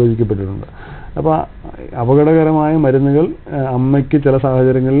കൃത്യമായി നിർവചിക്കപ്പെട്ടിട്ടുണ്ട്. അപ്പോൾ അപകടകരമായ മരുന്നുകൾ അമ്മയ്ക്ക് ചില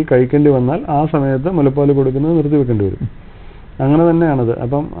സാഹചര്യങ്ങളിൽ കഴിക്കേണ്ടി വന്നാൽ ആ സമയത്ത് മുലപ്പാൽ കൊടുക്കുന്നത് നിർത്തിവെക്കേണ്ടി വരും. അങ്ങനെ തന്നെയാണത്.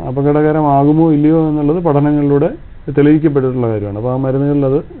 അപ്പം അപകടകരമാകുമോ ഇല്ലയോ എന്നുള്ളത് പഠനങ്ങളിലൂടെ തെളിയിക്കപ്പെട്ടിട്ടുള്ള കാര്യമാണ്. അപ്പോൾ ആ മരുന്നുകളിൽ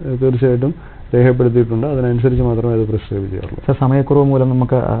അത് തീർച്ചയായിട്ടും രേഖപ്പെടുത്തിയിട്ടുണ്ട്. അതിനനുസരിച്ച് മാത്രമേ അത് പ്രിസ്ക്രൈബ് ചെയ്യാറുള്ളൂ. സാർ, സമയക്കുറവ് മൂലം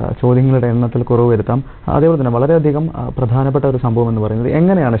നമുക്ക് ചോദ്യങ്ങളുടെ എണ്ണത്തിൽ കുറവ് വരുത്താം. അതേപോലെ തന്നെ വളരെയധികം പ്രധാനപ്പെട്ട ഒരു സംഭവം എന്ന് പറയുന്നത്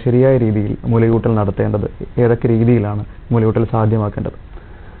എങ്ങനെയാണ് ശരിയായ രീതിയിൽ മുലയൂട്ടൽ നടത്തേണ്ടത്, ഏതൊക്കെ രീതിയിലാണ് മുലയൂട്ടൽ സാധ്യമാക്കേണ്ടത്?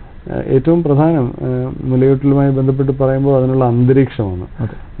 ഏറ്റവും പ്രധാനം മുലയൂട്ടലുമായി ബന്ധപ്പെട്ട് പറയുമ്പോൾ അതിനുള്ള അന്തരീക്ഷമാണ്.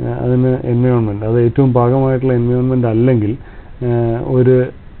 അതിന് എൻവയോൺമെൻറ്റ്, അത് ഏറ്റവും പാകമായിട്ടുള്ള എൻവയോൺമെൻറ്റ് അല്ലെങ്കിൽ ഒരു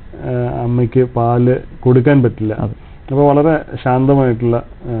അമ്മയ്ക്ക് പാല് കൊടുക്കാൻ പറ്റില്ല. അപ്പോൾ വളരെ ശാന്തമായിട്ടുള്ള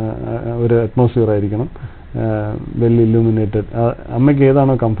ഒരു അറ്റ്മോസ്ഫിയർ ആയിരിക്കണം, വെൽ ഇല്ലുമിനേറ്റഡ്. അമ്മയ്ക്ക്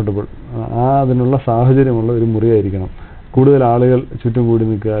ഏതാണോ കംഫർട്ടബിൾ അതിനുള്ള സാഹചര്യമുള്ള ഒരു മുറിയായിരിക്കണം. കൂടുതൽ ആളുകൾ ചുറ്റും കൂടി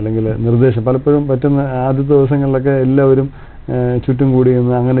നിൽക്കുക, അല്ലെങ്കിൽ നിർദ്ദേശം പലപ്പോഴും പറ്റുന്ന ആദ്യത്തെ ദിവസങ്ങളിലൊക്കെ എല്ലാവരും ചുറ്റും കൂടി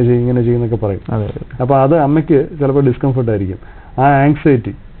നിന്ന് അങ്ങനെ ചെയ്യും ഇങ്ങനെ ചെയ്യുന്നൊക്കെ പറയും. അപ്പോൾ അത് അമ്മയ്ക്ക് ചിലപ്പോൾ ഡിസ്കംഫർട്ട് ആയിരിക്കും. ആ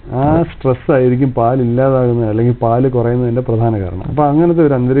ആങ്സൈറ്റി, ആ സ്ട്രെസ് ആയിരിക്കും പാലില്ലാതാകുന്നത് അല്ലെങ്കിൽ പാല് കുറയുന്നതിൻ്റെ പ്രധാന കാരണം. അപ്പോൾ അങ്ങനത്തെ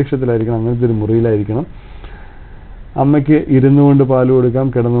ഒരു അന്തരീക്ഷത്തിലായിരിക്കണം, അങ്ങനത്തെ ഒരു മുറിയിലായിരിക്കണം. അമ്മയ്ക്ക് ഇരുന്നുകൊണ്ട് പാല് കൊടുക്കാം,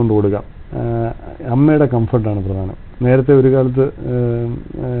 കിടന്നുകൊണ്ട് കൊടുക്കാം. അമ്മയുടെ കംഫർട്ടാണ് പ്രധാനം. നേരത്തെ ഒരു കാലത്ത്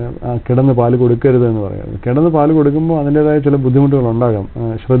കിടന്ന് പാല് കൊടുക്കരുത് എന്ന് പറയാം. കിടന്ന് പാല് കൊടുക്കുമ്പോൾ അതിൻ്റെതായ ചില ബുദ്ധിമുട്ടുകൾ ഉണ്ടാകാം,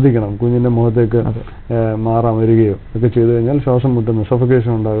 ശ്രദ്ധിക്കണം. കുഞ്ഞിൻ്റെ മുഖത്തേക്ക് മാറാൻ വരികയോ ഒക്കെ ചെയ്തു കഴിഞ്ഞാൽ ശ്വാസം മുട്ടുന്ന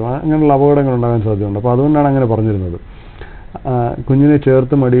സഫക്കേഷൻ ഉണ്ടാകും, അങ്ങനെയുള്ള അപകടങ്ങൾ ഉണ്ടാകാൻ സാധ്യതയുണ്ട്. അപ്പോൾ അതുകൊണ്ടാണ് അങ്ങനെ പറഞ്ഞിരുന്നത്. കുഞ്ഞിനെ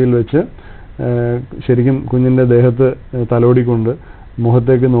ചേർത്ത് മടിയിൽ വെച്ച് ശരിക്കും കുഞ്ഞിൻ്റെ ദേഹത്ത് തലോടിക്കൊണ്ട്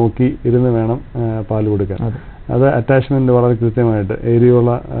മുഖത്തേക്ക് നോക്കി ഇരുന്ന് വേണം പാല് കൊടുക്കാൻ. അത് അറ്റാച്ച്മെൻറ്റ് വളരെ കൃത്യമായിട്ട് ഏരിയോള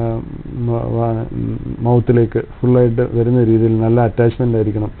മൗത്തിലേക്ക് ഫുള്ളായിട്ട് വരുന്ന രീതിയിൽ നല്ല അറ്റാച്ച്മെൻ്റ്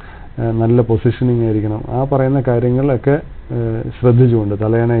ആയിരിക്കണം, നല്ല പൊസിഷനിങ് ആയിരിക്കണം. ആ പറയുന്ന കാര്യങ്ങളൊക്കെ ശ്രദ്ധിച്ചുകൊണ്ട്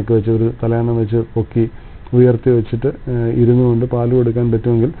തലയണയൊക്കെ വെച്ച് ഒരു തലയണ വെച്ച് പൊക്കി ഉയർത്തി വെച്ചിട്ട് ഇരുന്നു കൊണ്ട് പാല് കൊടുക്കാൻ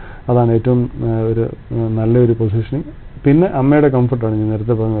പറ്റുമെങ്കിൽ അതാണ് ഏറ്റവും ഒരു നല്ലൊരു പൊസിഷനിങ്. പിന്നെ അമ്മയുടെ കംഫർട്ടാണ്, ഞാൻ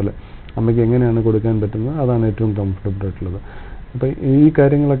നേരത്തെ പറഞ്ഞ പോലെ അമ്മയ്ക്ക് എങ്ങനെയാണ് കൊടുക്കാൻ പറ്റുന്നത് അതാണ് ഏറ്റവും കംഫർട്ടബിൾ ആയിട്ടുള്ളത്. അപ്പം ഈ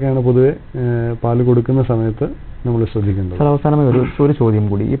കാര്യങ്ങളൊക്കെയാണ് പൊതുവെ പാല് കൊടുക്കുന്ന സമയത്ത് നമ്മൾ ശ്രദ്ധിക്കേണ്ടത്. സാർ, അവസാനമായി ഒരു ചോദ്യം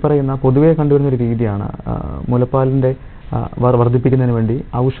കൂടി. ഈ പറയുന്ന പൊതുവെ കണ്ടുവരുന്ന ഒരു രീതിയാണ് മുലപ്പാലിൻ്റെ വർദ്ധിപ്പിക്കുന്നതിന് വേണ്ടി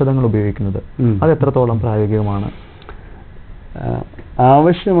ഔഷധങ്ങൾ ഉപയോഗിക്കുന്നത്. അത് എത്രത്തോളം പ്രായോഗികമാണ്?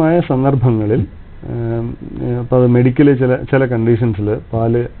 ആവശ്യമായ സന്ദർഭങ്ങളിൽ ഇപ്പോൾ അത് മെഡിക്കലി ചില കണ്ടീഷൻസിൽ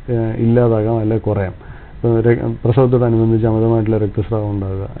പാല് ഇല്ലാതാകാം അല്ലെങ്കിൽ കുറയാം. പ്രസവത്തോടനുബന്ധിച്ച് അമിതമായിട്ടുള്ള രക്തസ്രാവം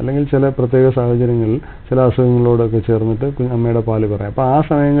ഉണ്ടാകുക, അല്ലെങ്കിൽ ചില പ്രത്യേക സാഹചര്യങ്ങളിൽ ചില അസുഖങ്ങളോടൊക്കെ ചേർന്നിട്ട് അമ്മയുടെ പാല് കുറയാം. അപ്പോൾ ആ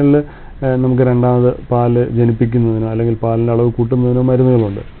സമയങ്ങളിൽ നമുക്ക് രണ്ടാമത് പാല് ജനിപ്പിക്കുന്നതിനോ അല്ലെങ്കിൽ പാലിൻ്റെ അളവ് കൂട്ടുന്നതിനോ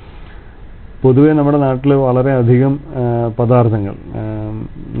മരുന്നുകളുണ്ട്. പൊതുവേ നമ്മുടെ നാട്ടിൽ വളരെയധികം പദാർത്ഥങ്ങൾ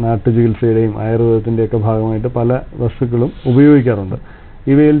നാട്ടുചികിത്സയുടെയും ആയുർവേദത്തിൻ്റെയൊക്കെ ഭാഗമായിട്ട് പല വസ്തുക്കളും ഉപയോഗിക്കാറുണ്ട്.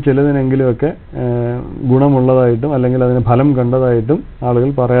 ഇവയിൽ ചിലതിനെങ്കിലുമൊക്കെ ഗുണമുള്ളതായിട്ടും അല്ലെങ്കിൽ അതിന് ഫലം കണ്ടതായിട്ടും ആളുകൾ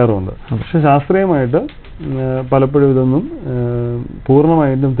പറയാറുമുണ്ട്. പക്ഷെ ശാസ്ത്രീയമായിട്ട് പലപ്പോഴും ഇതൊന്നും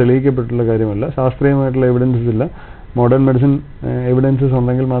പൂർണ്ണമായിട്ടും തെളിയിക്കപ്പെട്ടുള്ള കാര്യമല്ല. ശാസ്ത്രീയമായിട്ടുള്ള എവിഡൻസസ് ഇല്ല. മോഡേൺ മെഡിസിൻ എവിഡൻസസ്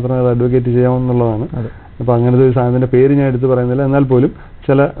ഉണ്ടെങ്കിൽ മാത്രമേ അത് അഡ്വക്കേറ്റ് ചെയ്യാമെന്നുള്ളതാണ്. അപ്പോൾ അങ്ങനത്തെ ഒരു സാധനത്തിൻ്റെ പേര് ഞാൻ എടുത്ത് പറയുന്നില്ല. എന്നാൽ പോലും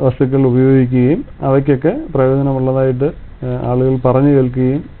ചില വസ്തുക്കൾ ഉപയോഗിക്കുകയും അവയ്ക്കൊക്കെ പ്രയോജനമുള്ളതായിട്ട് ആളുകൾ പറഞ്ഞു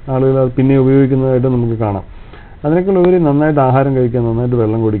കേൾക്കുകയും ആളുകൾ അത് പിന്നെ ഉപയോഗിക്കുന്നതായിട്ട് നമുക്ക് കാണാം. അതിനേക്കാൾ ഉപരി നന്നായിട്ട് ആഹാരം കഴിക്കുക, നന്നായിട്ട്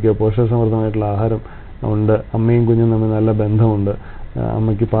വെള്ളം കുടിക്കുക, പോഷകസമൃദ്ധമായിട്ടുള്ള ആഹാരം ഉണ്ട്, അമ്മയും കുഞ്ഞും തമ്മിൽ നല്ല ബന്ധമുണ്ട്,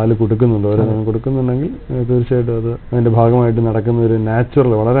 അമ്മയ്ക്ക് പാല് കൊടുക്കുന്നുണ്ട്, ഓരോ നേരം കൊടുക്കുന്നുണ്ടെങ്കിൽ തീർച്ചയായിട്ടും അത് അതിൻ്റെ ഭാഗമായിട്ട് നടക്കുന്ന ഒരു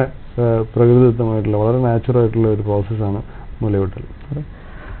നാച്ചുറൽ, വളരെ പ്രകൃതിദത്തമായിട്ടുള്ള, വളരെ നാച്ചുറൽ ആയിട്ടുള്ള ഒരു പ്രോസസ്സാണ് മുലയൂട്ടൽ.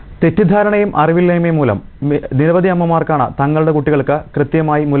 തെറ്റിദ്ധാരണയും അറിവില്ലായ്മയും മൂലം നിരവധി അമ്മമാർക്കാണ് തങ്ങളുടെ കുട്ടികൾക്ക്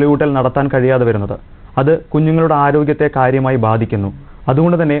കൃത്യമായി മുലയൂട്ടൽ നടത്താൻ കഴിയാതെ വരുന്നത്. അത് കുഞ്ഞുങ്ങളുടെ ആരോഗ്യത്തെ കാര്യമായി ബാധിക്കുന്നു.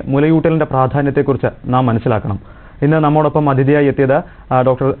 അതുകൊണ്ട് തന്നെ മുലയൂട്ടലിൻ്റെ പ്രാധാന്യത്തെക്കുറിച്ച് നാം മനസ്സിലാക്കണം. ഇന്ന് നമ്മോടൊപ്പം അതിഥിയായി എത്തിയത്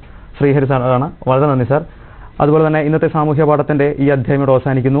ഡോക്ടർ ശ്രീഹരി സാറാണ്. വളരെ നന്ദി സാർ. അതുപോലെ തന്നെ ഇന്നത്തെ സാമൂഹ്യ പാഠത്തിൻ്റെ ഈ അധ്യായം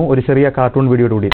അവസാനിക്കുന്നു ഒരു ചെറിയ കാർട്ടൂൺ വീഡിയോയോടുകൂടി.